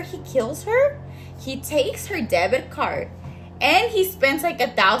after he kills her, he takes her debit card. And he spends like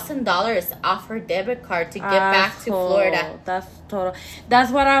 $1,000 off her debit card to get back to Florida. That's total.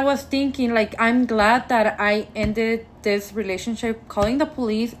 That's what I was thinking. Like, I'm glad that I ended this relationship calling the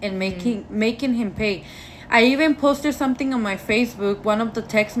police and making him pay. I even posted something on my Facebook, one of the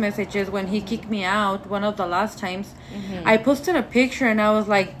text messages when he kicked me out, one of the last times. I posted a picture and I was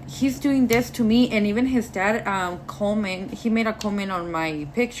like, he's doing this to me. And even his dad, he made a comment on my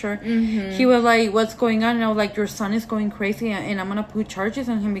picture. He was like, what's going on? And I was like, your son is going crazy and I'm going to put charges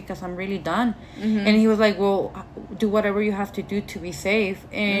on him because I'm really done. And he was like, well, do whatever you have to do to be safe.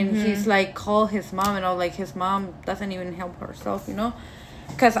 And he's like, call his mom. And I was like, his mom doesn't even help herself, you know?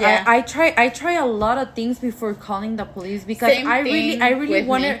 Because I try a lot of things before calling the police because I really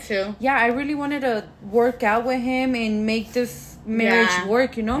wanted to. Yeah, I really wanted to work out with him and make this marriage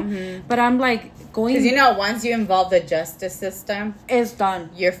work, you know. But I'm like going because, you know, once you involve the justice system, it's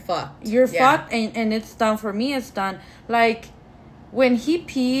done. You're fucked. You're fucked, and it's done for me. It's done. Like when he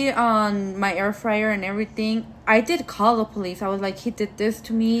peed on my air fryer and everything, I did call the police. I was like, he did this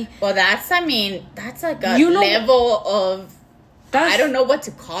to me. Well, that's like a level of. I don't know what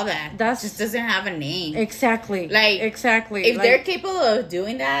to call that. That just doesn't have a name. Exactly. Exactly. If they're capable of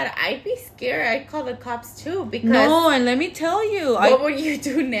doing that, I'd be scared. I'd call the cops too. Because no, and let me tell you, what would you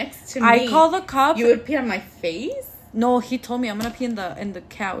do next to me? I call the cops. You would pee on my face? No, he told me I'm gonna pee in the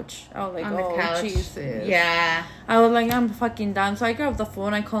couch. I was like, on the couch. Jesus. Yeah. I was like, I'm fucking done. So I grabbed the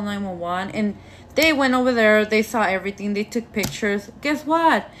phone. I called 911 and. They went over there. They saw everything. They took pictures. Guess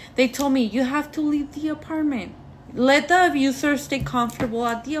what? They told me, you have to leave the apartment. Let the abuser stay comfortable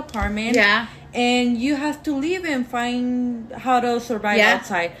at the apartment. Yeah. And you have to leave and find how to survive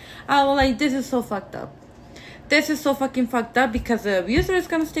outside. I was like, this is so fucked up. This is so fucking fucked up because the abuser is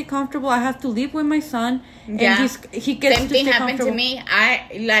going to stay comfortable. I have to live with my son. Yeah. And he gets Same to thing stay happened comfortable. to me.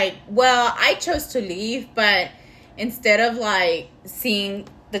 I chose to leave, but instead of like seeing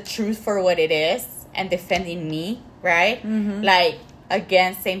the truth for what it is and defending me, right? Like,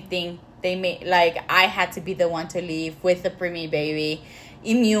 again, same thing. They made, like, I had to be the one to leave with the preemie baby,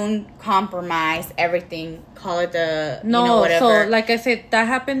 immune compromise, everything. Call it whatever. So like I said, that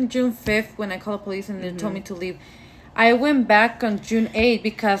happened June 5th when I called the police and they told me to leave. I went back on June 8th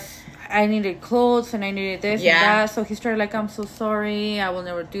because I needed clothes and I needed this and that. So he started like, I'm so sorry. I will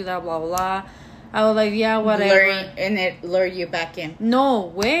never do that, blah, blah, blah. I was like, yeah, whatever. And it lured you back in. No,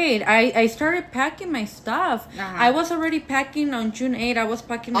 wait. I started packing my stuff. I was already packing on June 8th. I was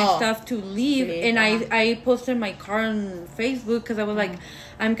packing my stuff to leave. And I posted my car on Facebook because I was like,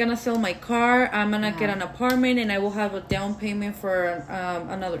 I'm going to sell my car. I'm going to get an apartment. And I will have a down payment for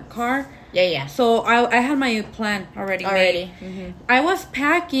another car. Yeah. So I had my plan already made. I was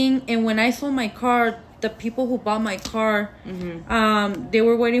packing. And when I sold my car, the people who bought my car, they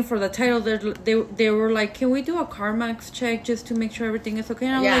were waiting for the title. They were like, can we do a CarMax check just to make sure everything is okay?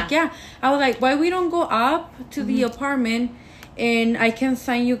 And I was like, yeah. I was like, why we don't go up to the apartment and I can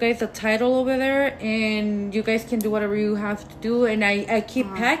sign you guys the title over there and you guys can do whatever you have to do. And I keep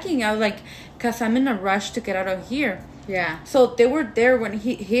packing. I was like, because I'm in a rush to get out of here. Yeah. So they were there when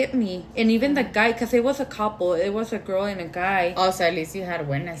he hit me. And even the guy, because it was a couple. It was a girl and a guy. Oh, so at least you had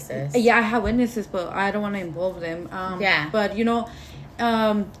witnesses. Yeah, I had witnesses, but I don't want to involve them. But, you know,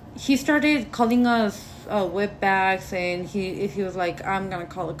 he started calling us whip bags. And he was like, I'm going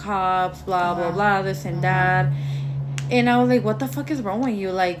to call the cops, blah, blah, blah, this and that. And I was like, what the fuck is wrong with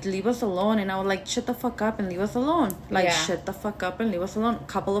you? Like, leave us alone. And I was like, shut the fuck up and leave us alone. Like, shut the fuck up and leave us alone. A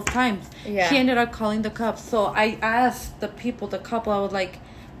couple of times. Yeah. He ended up calling the cops. So I asked the couple, I was like,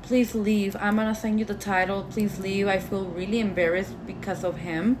 please leave. I'm going to send you the title. Please leave. I feel really embarrassed because of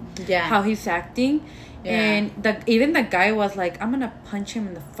him. Yeah. How he's acting. Yeah. And even the guy was like, I'm going to punch him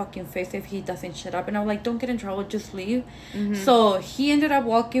in the fucking face if he doesn't shut up. And I was like, don't get in trouble. Just leave. So he ended up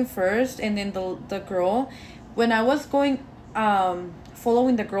walking first. And then the girl... When I was going,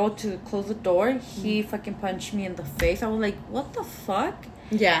 following the girl to close the door, he fucking punched me in the face. I was like, what the fuck?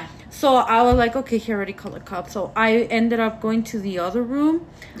 Yeah. So I was like, okay, he already called the cops. So I ended up going to the other room.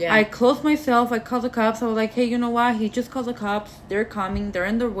 Yeah. I closed myself. I called the cops. I was like, hey, you know what? He just called the cops. They're coming. They're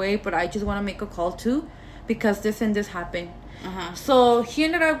in their way. But I just want to make a call too because this and this happened. So he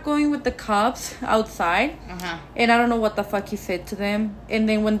ended up going with the cops outside. And I don't know what the fuck he said to them. And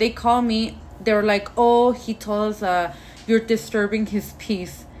then when they called me... They were like, oh, he told us you're disturbing his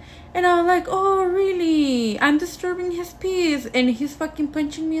peace. And I was like, oh, really? I'm disturbing his peace. And he's fucking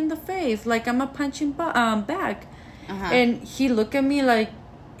punching me in the face. Like, I'm a punching bag. And he looked at me like,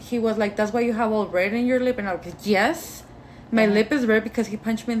 he was like, that's why you have all red in your lip? And I was like, yes. My lip is red because he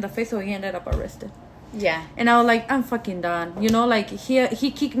punched me in the face. So he ended up arrested. Yeah. And I was like, I'm fucking done. You know, like,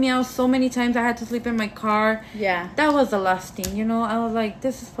 he kicked me out so many times. I had to sleep in my car. Yeah. That was the last thing, you know. I was like,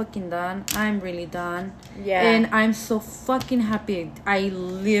 this is fucking done. I'm really done. Yeah. And I'm so fucking happy I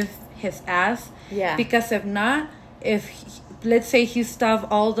live his ass. Yeah. Because if not, let's say he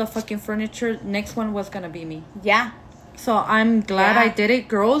stuffed all the fucking furniture, next one was gonna be me. Yeah. So I'm glad I did it.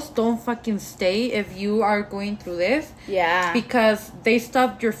 Girls, don't fucking stay if you are going through this. Yeah. Because they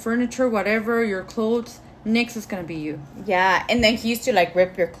stuffed your furniture, whatever, your clothes. Next is going to be you. Yeah. And then he used to, like,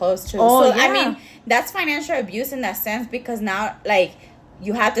 rip your clothes, too. Oh, so, yeah. I mean, that's financial abuse in that sense because now, like,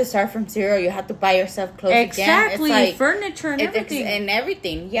 you have to start from zero. You have to buy yourself clothes again. Exactly. Like, furniture and everything. And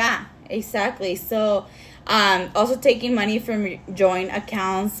everything. Yeah. Exactly. So, also taking money from joint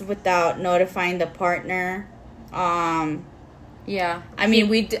accounts without notifying the partner. Yeah. I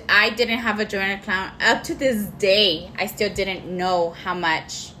mean, I didn't have a joint account up to this day. I still didn't know how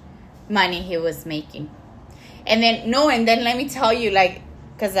much money he was making. And then let me tell you, like,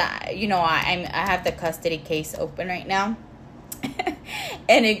 because I have the custody case open right now,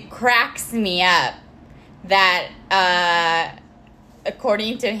 and it cracks me up that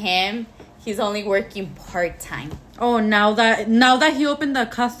according to him, he's only working part-time. Oh, now that he opened the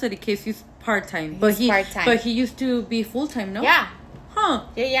custody case, he's part-time. But he used to be full-time, no? Yeah. Huh.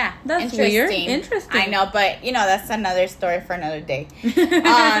 Yeah. That's weird. Interesting. I know, but, that's another story for another day.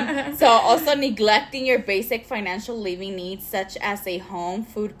 So, also neglecting your basic financial living needs, such as a home,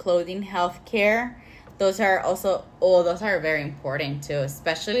 food, clothing, healthcare. Those are very important, too.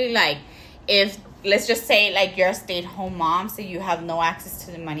 Especially, like, if, let's just say, like, you're a stay-at-home mom, so you have no access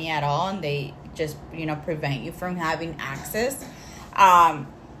to the money at all, and they just, prevent you from having access.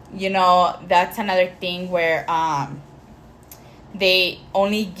 That's another thing where they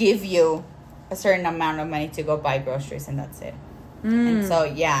only give you a certain amount of money to go buy groceries, and that's it. And so,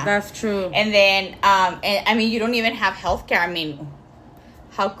 yeah. That's true. And then, you don't even have healthcare. I mean,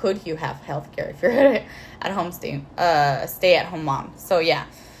 how could you have healthcare if you're at-home stay-at-home mom? So, yeah.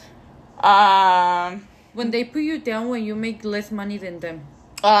 When they put you down when you make less money than them.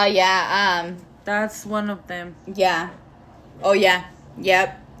 Yeah. That's one of them. Yeah. Oh, yeah.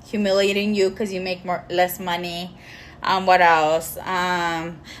 Yep. Humiliating you because you make less money. What else?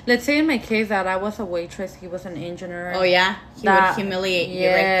 Let's say in my case that I was a waitress, he was an engineer. Oh yeah, he would humiliate you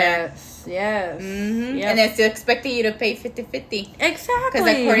right there. Yes. Mm-hmm. Yep. And then still expecting you to pay 50-50. Exactly. Because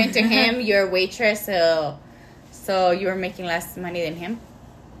according to him, you're a waitress, so you were making less money than him.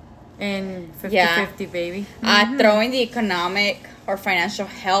 And 50-50, baby. Throwing the economic or financial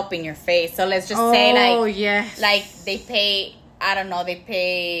help in your face. So let's just say like they pay. I don't know. They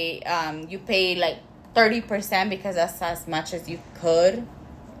pay. You pay like 30% because that's as much as you could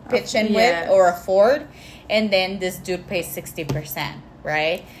pitch in with or afford, and then this dude pays 60%.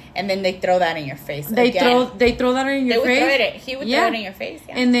 right? And then they throw that in your face. They throw that in your face. He would throw it in your face.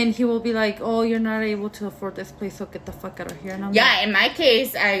 Yeah. And then he will be like, "Oh, you're not able to afford this place, so get the fuck out of here." And I'm like, in my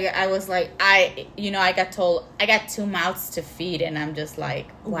case, I was like, I got told I got 2 mouths to feed, and I'm just like,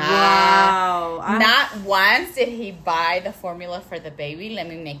 wow. Not once did he buy the formula for the baby. Let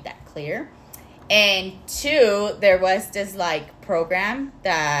me make that clear. And 2, there was this like program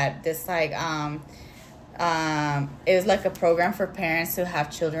that this like it was like a program for parents who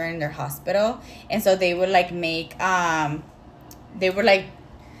have children in their hospital, and so they would like make they would like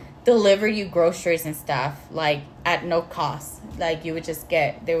deliver you groceries and stuff like at no cost. Like you would just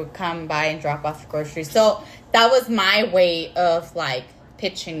they would come by and drop off groceries. So that was my way of like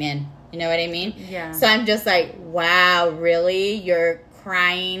pitching in, you know what I mean? Yeah. So I'm just like, wow, really? You're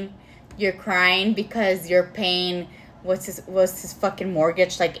crying because you're paying was his fucking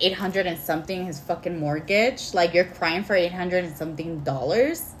mortgage, like 800 and something, his fucking mortgage. Like you're crying for 800 and something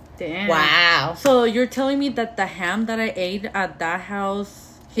dollars. Damn. Wow. So you're telling me that the ham that I ate at that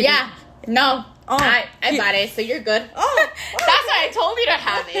house? No. Oh, I bought it, so you're good. Oh, that's why I told you to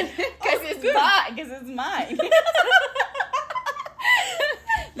have it, because it's mine.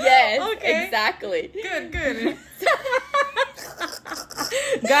 Yes. Okay. Exactly. Good.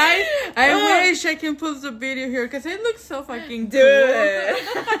 Guys, I wish I can post the video here because it looks so fucking cool.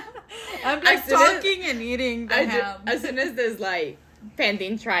 I'm just talking and eating the ham. As soon as this like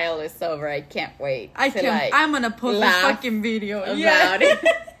pending trial is over, I can't wait. I'm gonna post the fucking video about it.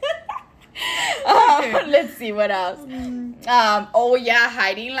 Okay. Let's see what else.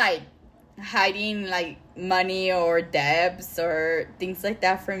 Hiding like money or debts or things like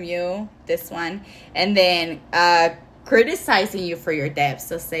that from you. This one, and then criticizing you for your debt.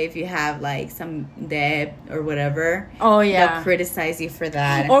 So say if you have like some debt or whatever, they'll criticize you for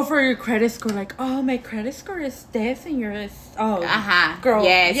that, or for your credit score, like, oh, my credit score is this and yours, girl,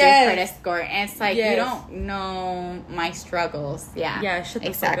 your credit score, and it's like, you don't know my struggles. Shut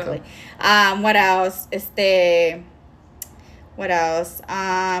the fuck up. What else?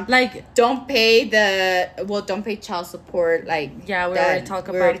 Like, don't pay child support. Like, we already talked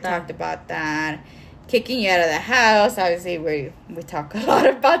about that. Kicking you out of the house, obviously we talk a lot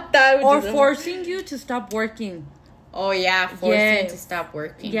about that. Or forcing you to stop working. Oh yeah, forcing you to stop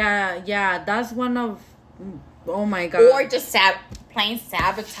working. Yeah, that's one of, oh my god. Or just plain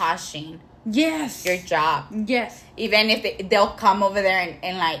sabotaging. Yes. Your job. Yes. Even if they'll come over there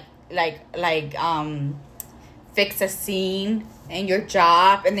and like fix a scene in your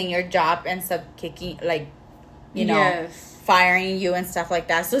job, and then your job ends up kicking, like, you know, firing you and stuff like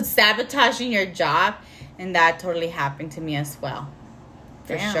that. So sabotaging your job, and that totally happened to me as well.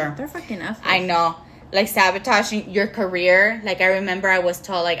 For sure. They're fucking assholes. I know. Like sabotaging your career. Like I remember I was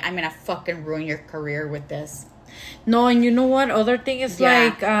told, like, I'm gonna fucking ruin your career with this. No, and you know what? Other thing is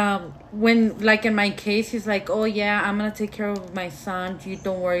like when, like in my case, he's like, oh yeah, I'm gonna take care of my son. You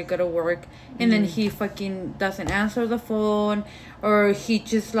don't worry, go to work. And then he fucking doesn't answer the phone, or he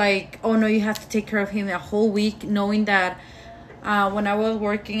just like, oh no, you have to take care of him a whole week, knowing that when I was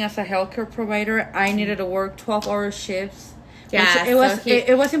working as a healthcare provider, I needed to work 12-hour shifts. Yeah,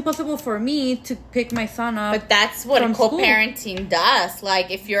 it was impossible for me to pick my son up. But that's what co-parenting does.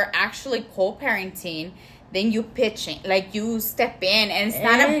 Like if you're actually co-parenting, then you pitch in, like you step in, and it's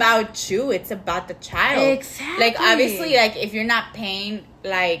not about you, it's about the child. Exactly. Like obviously, like if you're not paying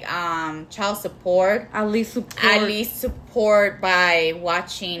like child support, at least support by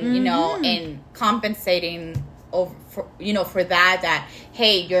watching, you know, and compensating for that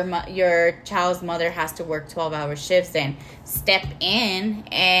hey, your child's mother has to work 12-hour shifts, and step in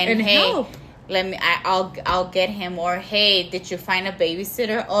and hey, help. I'll get him. Or hey, did you find a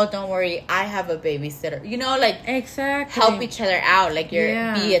babysitter? Oh, don't worry, I have a babysitter. You know, like exactly help each other out. Like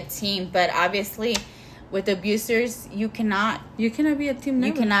be a team. But obviously, with abusers, you cannot be a team. Never.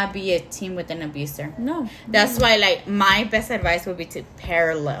 You cannot be a team with an abuser. No. That's why, like, my best advice would be to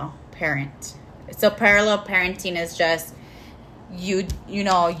parallel parent. So parallel parenting is just you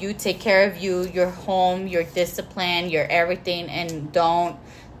take care of your home, your discipline, your everything, and don't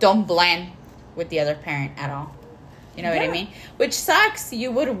blend with the other parent at all. You know what I mean? Which sucks.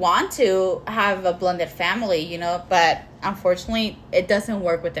 You would want to have a blended family, you know, but unfortunately it doesn't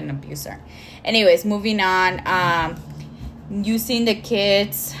work with an abuser. Anyways, moving on. Using the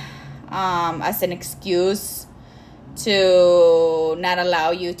kids as an excuse to not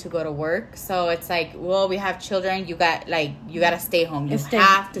allow you to go to work. So it's like, well, we have children, you got to stay home. You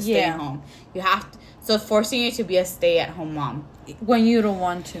have to stay home. You have to. So forcing you to be a stay-at-home mom when you don't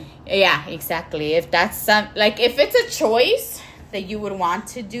want to. Yeah, exactly. If that's if it's a choice that you would want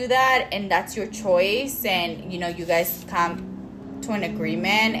to do that, and that's your choice, and you know you guys come to an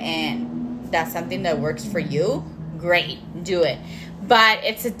agreement and that's something that works for you, great, do it. But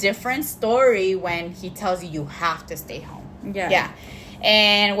it's a different story when he tells you have to stay home. Yeah.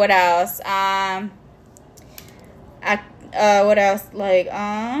 And what else? What else?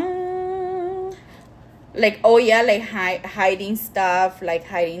 Oh yeah, like hiding stuff, like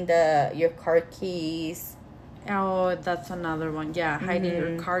hiding your car keys. Oh, that's another one. Yeah, hiding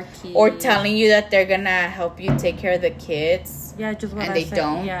your car keys. Or telling you that they're gonna help you take care of the kids. Yeah, just what and I they said.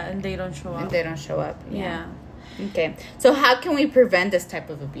 don't. Yeah, and they don't show up. Yeah. Okay. So how can we prevent this type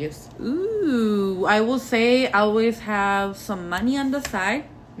of abuse? Ooh, I will say always have some money on the side.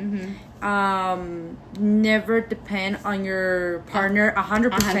 Never depend on your partner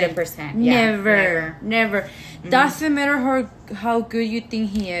 100%. 100%. Yeah, never. Doesn't matter how good you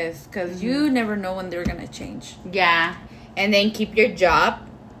think he is, because you never know when they're gonna change. Yeah. And then keep your job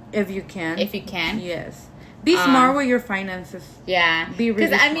if you can. Yes. Be smart with your finances. Yeah. Be really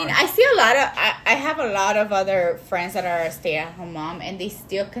smart. Because, I mean, I see I have a lot of other friends that are a stay-at-home mom, and they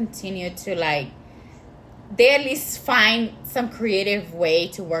still continue to, like, they at least find some creative way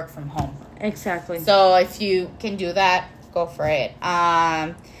to work from home. Exactly. So, if you can do that, go for it.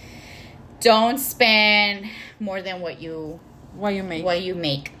 Don't spend more than what you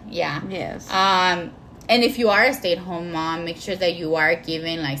make. Yeah. Yes. And if you are a stay-at-home mom, make sure that you are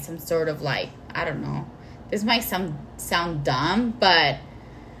giving, like, some sort of, like, I don't know. This might sound dumb, but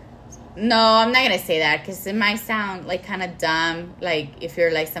no, I'm not going to say that because it might sound like kind of dumb. Like if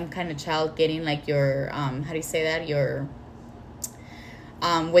you're like some kind of child getting like your, how do you say that? Your,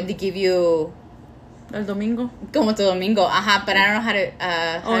 when they give you... El domingo. Como tu domingo. But I don't know how to...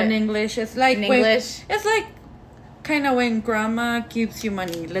 in English. It's like... In English. It's like kind of when grandma gives you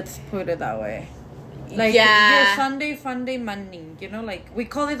money. Let's put it that way. Like your Sunday Funday money. You know, like we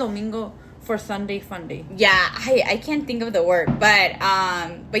call it domingo for Sunday Funday. Yeah, I can't think of the word, but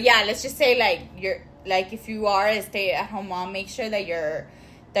yeah, let's just say like if you are a stay-at-home mom, make sure that your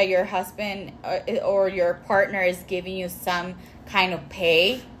husband or your partner is giving you some kind of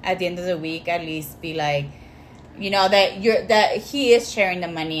pay at the end of the week. At least be like, you know, that he is sharing the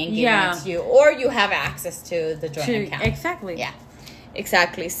money and giving it to you, or you have access to the joint account. Exactly. Yeah,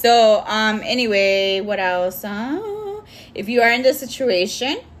 exactly. So anyway, what else? If you are in this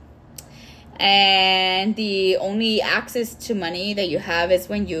situation and the only access to money that you have is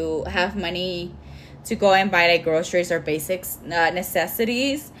when you have money to go and buy like groceries or basics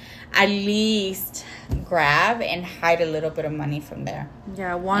necessities, at least grab and hide a little bit of money from there.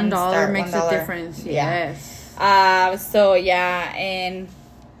 Yeah, $1 makes a difference. Yeah. Yes. So yeah, and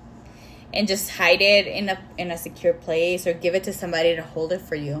just hide it in a secure place or give it to somebody to hold it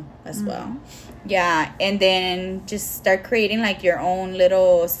for you as well. Yeah, and then just start creating like your own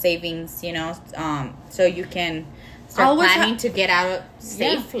little savings, you know, so you can start planning to get out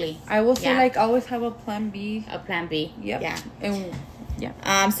safely. Yeah. I will say like always have a plan B. A plan B. Yep. Yeah.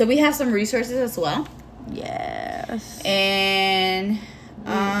 And so we have some resources as well. Yes. And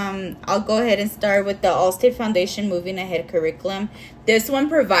I'll go ahead and start with the Allstate Foundation Moving Ahead curriculum. This one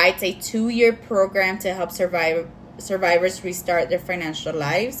provides a 2-year program to help survivors restart their financial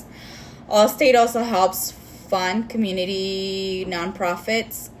lives. Allstate also helps fund community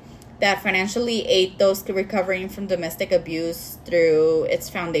nonprofits that financially aid those recovering from domestic abuse through its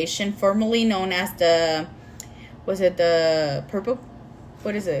foundation, formerly known as the Purple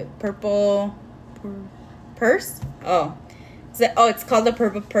Purse? It's called the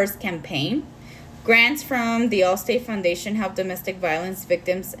Purple Purse campaign. Grants from the Allstate Foundation help domestic violence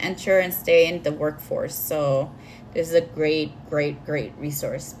victims enter and stay in the workforce. So this is a great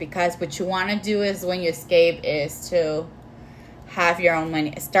resource, because what you want to do is when you escape is to have your own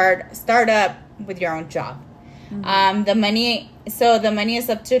money. Start up with your own job. The money is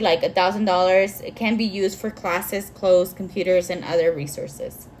up to like $1,000. It can be used for classes, clothes, computers, and other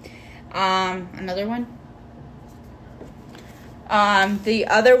resources. Another one. The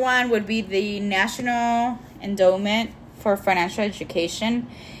other one would be the National Endowment for Financial Education.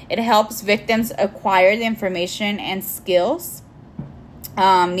 It helps victims acquire the information and skills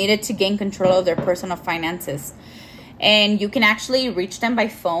needed to gain control of their personal finances. And you can actually reach them by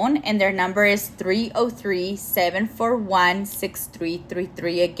phone, and their number is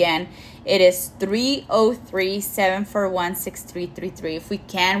 303-741-6333. Again, it is 303-741-6333. If we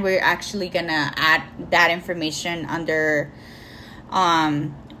can, we're actually gonna add that information under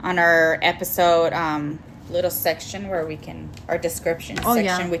on our episode little section where we can, our description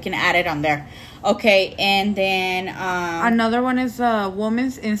section, we can add it on there. Okay, and then another one is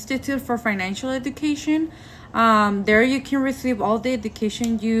Women's Institute for Financial Education. There you can receive all the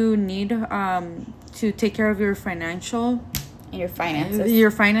education you need to take care of your financial And your finances.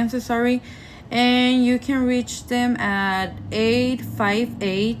 Your finances, sorry. And you can reach them at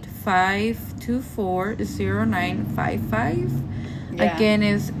 858-524-0955. Yeah. Again,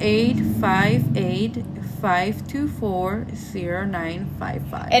 it's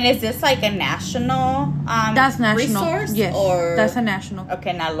 858-524-0955. And is this like a national That's national. resource? Yes, Or that's a national.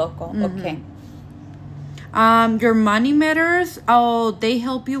 okay, not local. Mm-hmm. Okay. Your money matters. Oh, they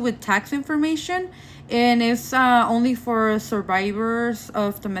help you with tax information, and it's only for survivors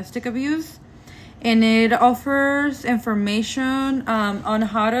of domestic abuse. And it offers information on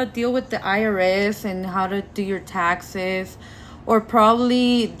how to deal with the IRS and how to do your taxes. Or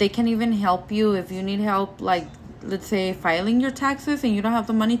probably they can even help you if you need help, like, let's say, filing your taxes and you don't have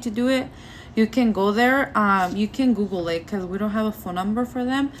the money to do it. You can go there. You can Google it because we don't have a phone number for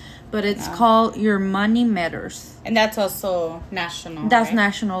them. But it's called Your Money Matters. And that's also national. That's right?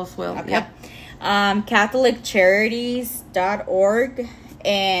 national as well. Okay. Yep. CatholicCharities.org.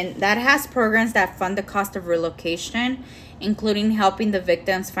 And that has programs that fund the cost of relocation, including helping the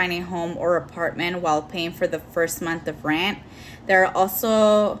victims find a home or apartment while paying for the first month of rent. There are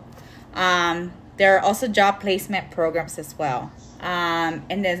also job placement programs as well. And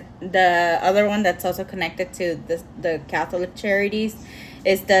the other one that's also connected to the Catholic Charities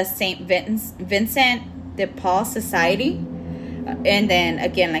is the St. Vincent de Paul Society. And then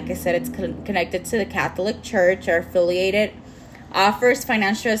again, like I said, it's connected to the Catholic Church or affiliated. Offers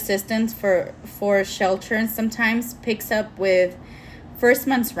financial assistance for shelter and sometimes picks up with first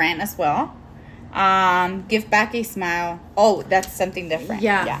month's rent as well. Give Back a Smile. Oh, that's something different.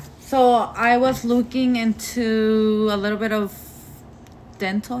 Yeah. So I was looking into a little bit of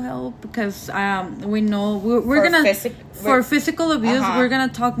dental help because we know we're gonna for physical abuse we're gonna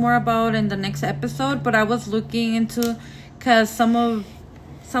talk more about in the next episode. But I was looking into because some of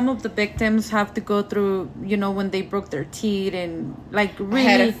the victims have to go through, when they broke their teeth and like really. I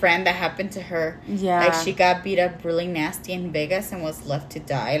had a friend that happened to her. Yeah. Like she got beat up really nasty in Vegas and was left to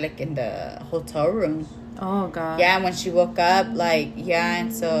die like in the hotel room. Oh God. Yeah, and when she woke up,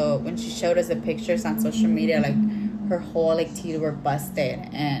 and so when she showed us the pictures on social media, like her whole teeth were busted,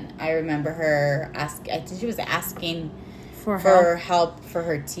 and I remember her I think she was asking for help for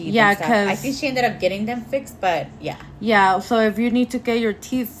her teeth. Yeah, because I think she ended up getting them fixed, but yeah. Yeah, so if you need to get your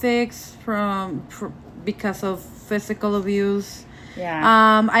teeth fixed because of physical abuse,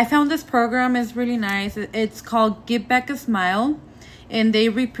 I found this program is really nice. It's called Give Back a Smile, and they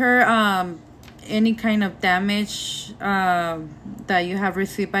repair any kind of damage that you have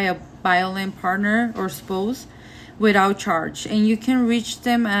received by a violent partner or spouse without charge. And you can reach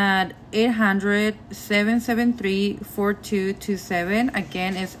them at 800-773-4227.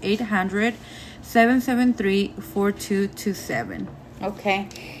 Again, it's 800-773-4227. Okay.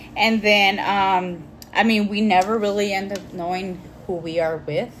 And then, we never really end up knowing who we are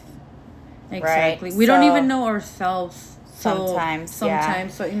with. Exactly. Right? We don't even know ourselves. Sometimes. So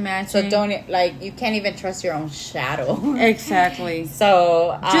imagine. So you can't even trust your own shadow. Exactly.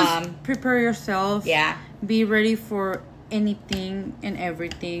 So, just prepare yourself. Yeah. Be ready for anything and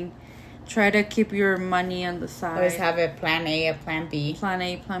everything. Try to keep your money on the side. Always have a plan A, a plan B. Plan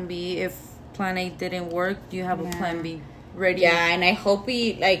A, plan B. If plan A didn't work, you have a plan B ready. Yeah, and I hope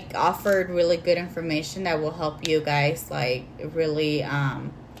we offered really good information that will help you guys really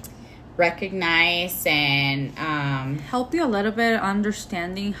recognize and help you a little bit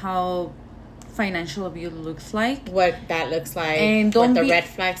understanding how financial abuse looks like, what that looks like, and what the red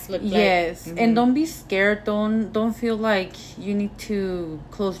flags look like. Yes, and don't be scared. Don't feel like you need to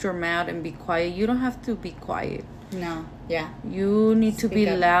close your mouth and be quiet. You don't have to be quiet. No, yeah. You need to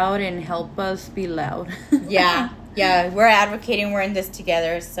be loud and help us be loud. Yeah, we're advocating. We're in this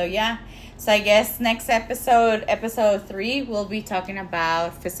together. So yeah. So I guess next episode 3, we'll be talking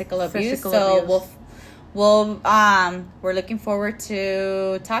about physical abuse. We're looking forward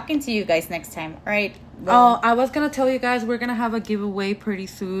to talking to you guys next time. All right. Well, I was gonna tell you guys we're gonna have a giveaway pretty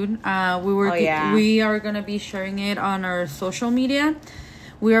soon. We are gonna be sharing it on our social media.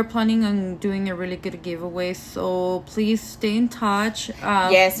 We are planning on doing a really good giveaway, so please stay in touch.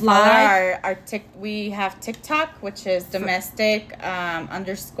 Yes, follow our we have TikTok, which is domestic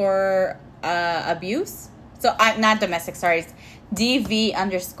 _abuse. So not domestic, sorry, it's DV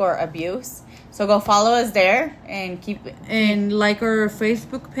 _abuse. So go follow us there and and like our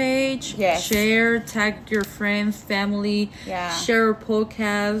Facebook page. Yes. Share, tag your friends, family. Yeah. Share our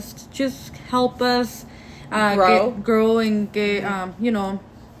podcast. Just help us grow and get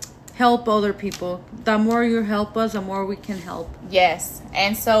help other people. The more you help us, the more we can help. Yes.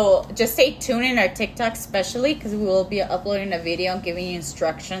 And so just stay tuned in our TikTok, especially because we will be uploading a video and giving you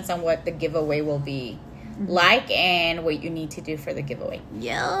instructions on what the giveaway will be like, and what you need to do for the giveaway.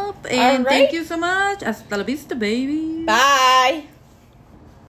 Yep. And right. thank you so much. Hasta la vista, baby. Bye.